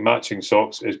getting matching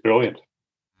socks is brilliant.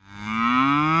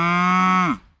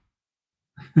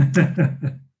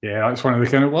 Yeah, that's one of the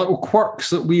kind of little quirks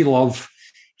that we love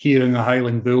here in the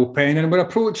Highland Bullpen. And we're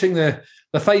approaching the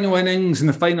final innings and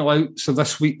the final outs of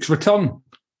this week's return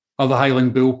of the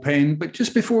Highland Bullpen. But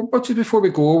just before we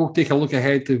go, we'll take a look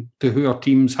ahead to who our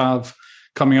teams have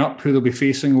coming up, who they'll be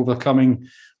facing over the coming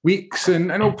weeks.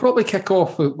 And I'll probably kick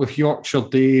off with Yorkshire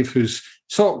Dave, whose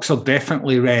socks are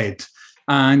definitely red.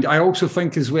 And I also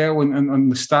think as well, on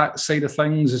the stats side of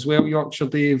things as well, Yorkshire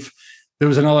Dave, there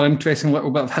was another interesting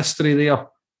little bit of history there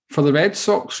for the Red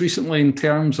Sox recently in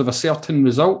terms of a certain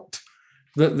result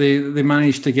that they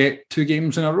managed to get 2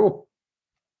 games in a row.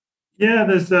 Yeah,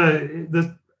 there's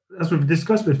as we've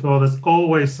discussed before, there's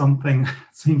always something that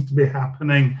seems to be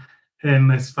happening in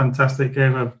this fantastic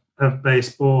game of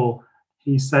baseball.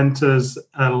 He sent us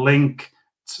a link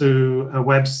to a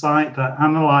website that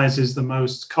analyzes the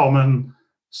most common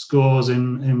scores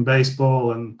in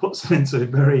baseball and puts them into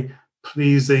very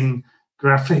pleasing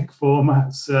graphic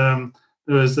formats.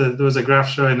 There was a graph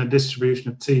showing the distribution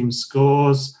of team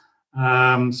scores.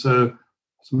 So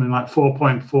something like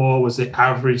 4.4 was the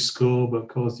average score, but of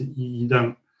course you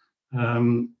don't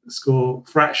score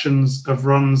fractions of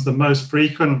runs. The most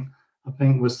frequent, I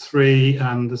think, was 3,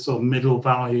 and the sort of middle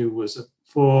value was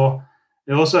 4.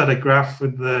 They also had a graph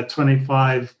with the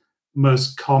 25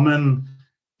 most common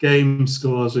game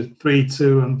scores, with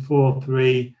 3-2 and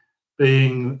 4-3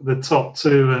 being the top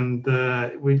 2, and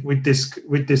we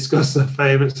discussed the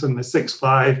favourites, and the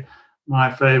 6-5.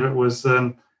 My favourite was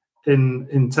in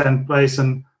 10th place,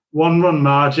 and 1-run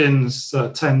margins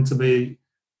tend to be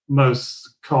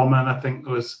most common. I think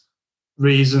there was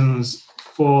reasons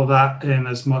for that, in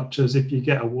as much as if you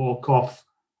get a walk-off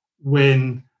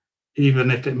win, even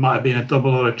if it might have been a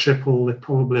double or a triple, they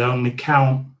probably only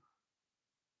count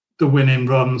the winning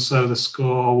run, so the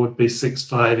score would be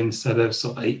 6-5 instead of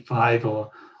sort of 8-5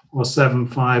 or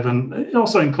 7-5. And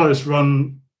also in close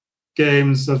run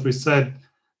games, as we said,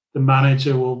 the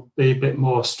manager will be a bit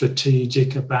more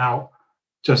strategic about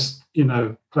just,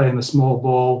 playing the small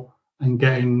ball and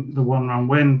getting the 1-run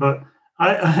win. But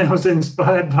I was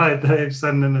inspired by Dave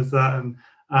sending us that, and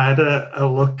I had a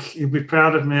look. You'd be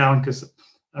proud of me, Alan, because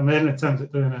I made an attempt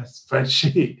at doing a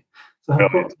spreadsheet. So I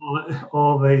put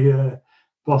all the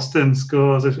Boston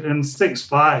scores, and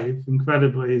 6-5,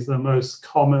 incredibly, is the most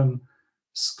common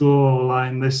score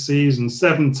line this season,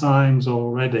 7 times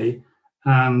already,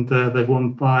 and they've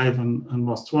won 5 and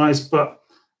lost twice. But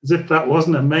as if that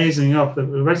wasn't amazing enough, the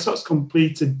Red Sox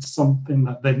completed something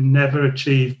that they've never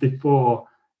achieved before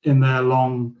in their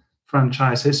long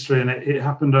franchise history, and it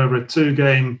happened over a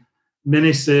 2-game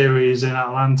mini-series in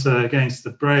Atlanta against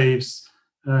the Braves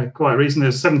quite recently.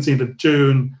 The 17th of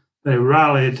June, they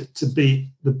rallied to beat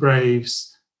the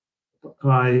Braves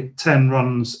by 10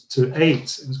 runs to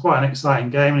 8. It was quite an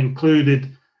exciting game. It included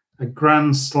a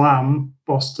grand slam,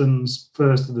 Boston's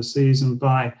first of the season,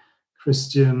 by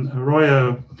Christian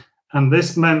Arroyo. And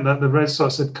this meant that the Red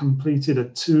Sox had completed a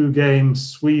 2-game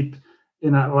sweep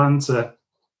in Atlanta,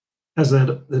 as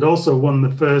they'd also won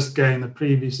the first game the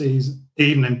previous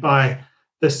evening by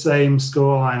the same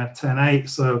scoreline of 10-8.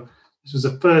 So this was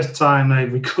the first time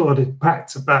they'd recorded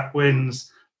back-to-back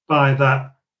wins by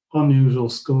that unusual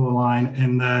scoreline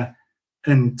in their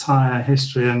entire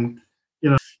history. And,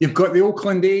 you've got the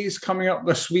Oakland A's coming up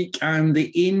this week and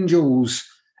the Angels.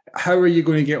 How are you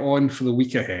going to get on for the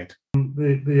week ahead?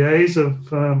 The A's have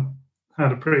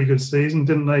had a pretty good season,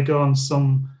 didn't they? Go on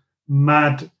some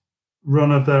mad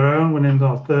run of their own, winning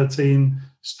 13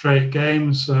 straight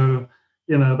games. So,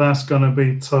 that's going to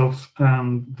be tough.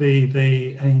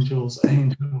 The Angels.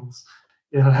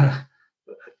 Yeah,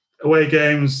 away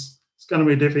games, it's going to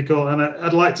be difficult. And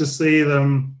I'd like to see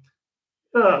them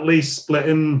at least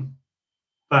splitting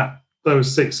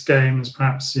those 6 games,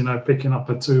 perhaps, picking up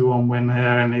a 2-1 win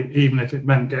here, and even if it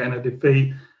meant getting a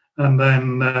defeat. And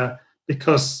then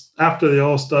because after the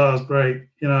All-Stars break,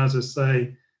 as I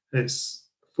say, it's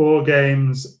 4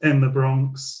 games in the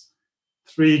Bronx,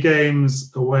 3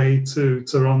 games away to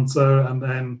Toronto, and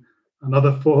then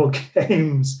another 4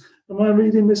 games. Am I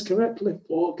reading this correctly?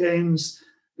 4 games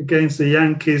against the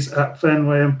Yankees at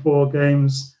Fenway and 4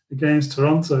 games against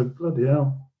Toronto. Bloody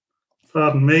hell.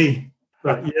 Pardon me.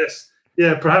 But yes,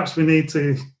 perhaps we need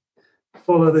to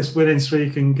follow this winning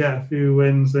streak and get a few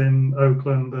wins in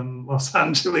Oakland and Los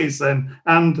Angeles and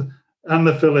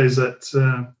the Phillies at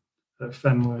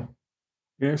Fenway.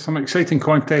 Yeah, some exciting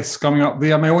contests coming up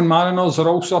there. My own Mariners are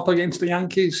also up against the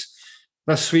Yankees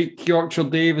this week. Yorkshire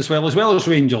Dave as well as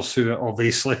Rangers, who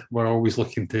obviously we're always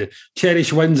looking to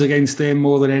cherish wins against them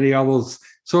more than any others.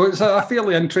 So it's a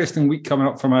fairly interesting week coming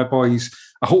up for my boys.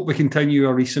 I hope we continue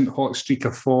a recent hot streak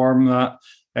of form that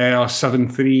our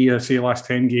 7-3, say last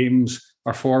 10 games,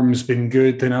 our form's been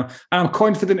good. And I'm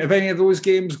confident if any of those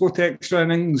games go to extra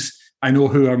innings, I know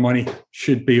who our money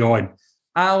should be on.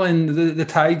 Alan, the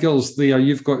Tigers there,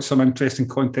 you've got some interesting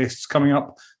contests coming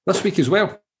up this week as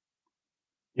well.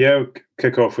 Yeah, we'll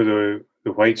kick off with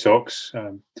the White Sox.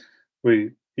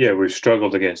 We've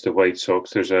struggled against the White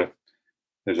Sox. There's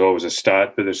always a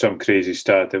stat, but there's some crazy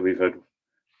stat that we've had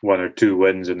 1 or 2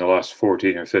 wins in the last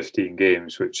 14 or 15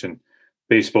 games, which in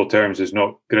baseball terms is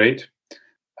not great.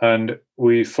 And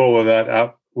we follow that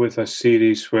up with a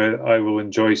series where I will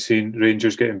enjoy seeing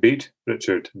Rangers getting beat.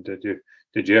 Richard,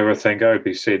 did you ever think I would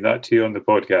be saying that to you on the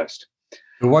podcast?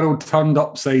 The world turned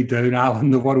upside down, Alan.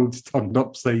 The world's turned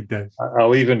upside down.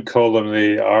 I'll even call them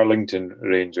the Arlington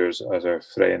Rangers, as our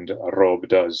friend Rob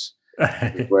does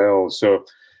as well. So,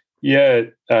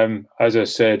 as I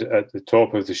said at the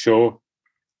top of the show,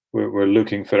 we're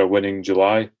looking for a winning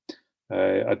July.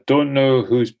 I don't know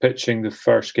who's pitching the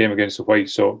first game against the White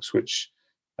Sox, which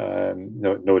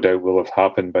no doubt will have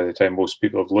happened by the time most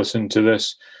people have listened to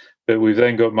this. But we've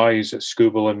then got Mize,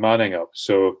 Scooble and Manning up.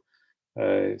 So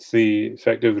 3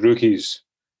 effective rookies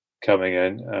coming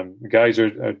in. The guys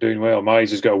are doing well. Mize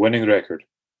has got a winning record.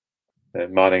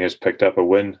 Manning has picked up a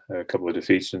win, a couple of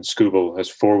defeats, and Scooble has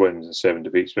 4 wins and 7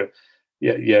 defeats. But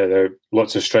there are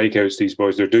lots of strikeouts, these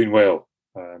boys. They're doing well.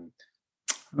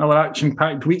 Another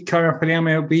action-packed week coming up in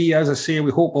MLB. As I say,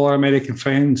 we hope all our American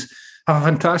friends have a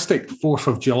fantastic 4th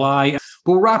of July.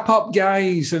 We'll wrap up,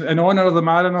 guys, in honour of the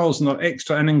Mariners and their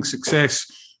extra inning success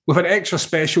with an extra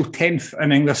special 10th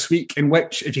inning this week, in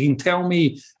which, if you can tell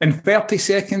me in 30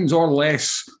 seconds or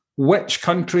less, which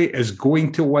country is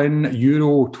going to win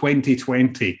Euro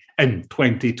 2020 in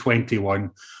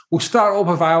 2021. We'll start off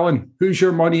with Alan. Who's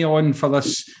your money on for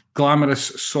this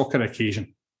glamorous soccer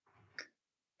occasion?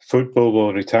 Football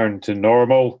will return to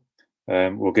normal.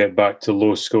 We'll get back to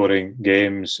low-scoring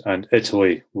games, and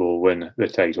Italy will win the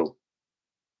title.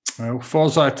 Well,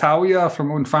 Forza Italia,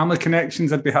 from own family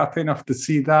connections, I'd be happy enough to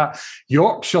see that.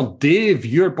 Yorkshire Dave,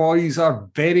 your boys are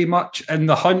very much in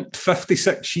the hunt.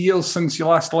 56 years since you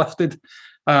last lifted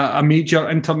a major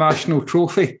international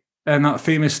trophy in that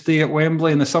famous day at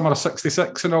Wembley in the summer of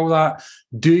 '66 and all that.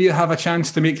 Do you have a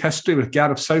chance to make history with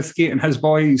Gareth Southgate and his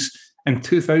boys in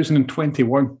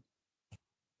 2021?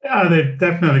 Yeah, they've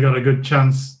definitely got a good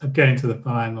chance of getting to the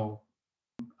final.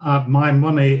 My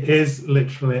money is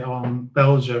literally on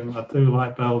Belgium. I do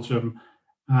like Belgium.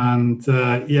 And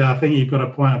I think you've got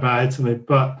a point about Italy.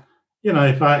 But,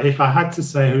 if I had to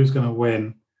say who's going to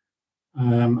win,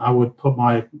 I would put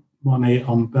my money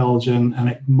on Belgium, and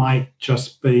it might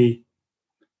just be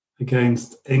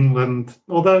against England.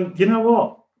 Although, you know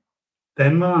what?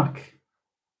 Denmark,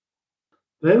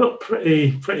 they look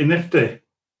pretty nifty,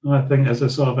 I think, as a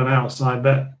sort of an outside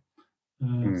bet.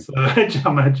 So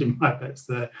I'm hedging my bets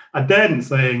there. I daren't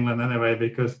say England anyway,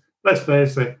 because let's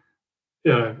face it,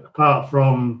 apart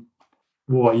from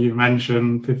what you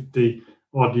mentioned 50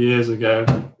 odd years ago,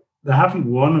 they haven't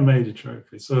won a major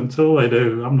trophy. So until they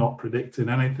do, I'm not predicting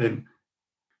anything.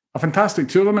 A fantastic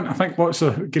tournament. I think lots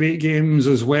of great games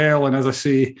as well. And as I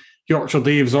say, Yorkshire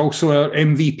Dave's also our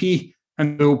MVP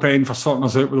and Bullpen for sorting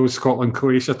us out with those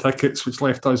Scotland-Croatia tickets, which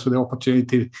left us with the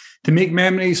opportunity to make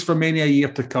memories for many a year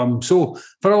to come. So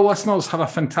for all listeners, have a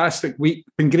fantastic week.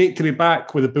 Been great to be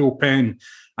back with the Bullpen.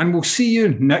 And we'll see you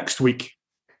next week.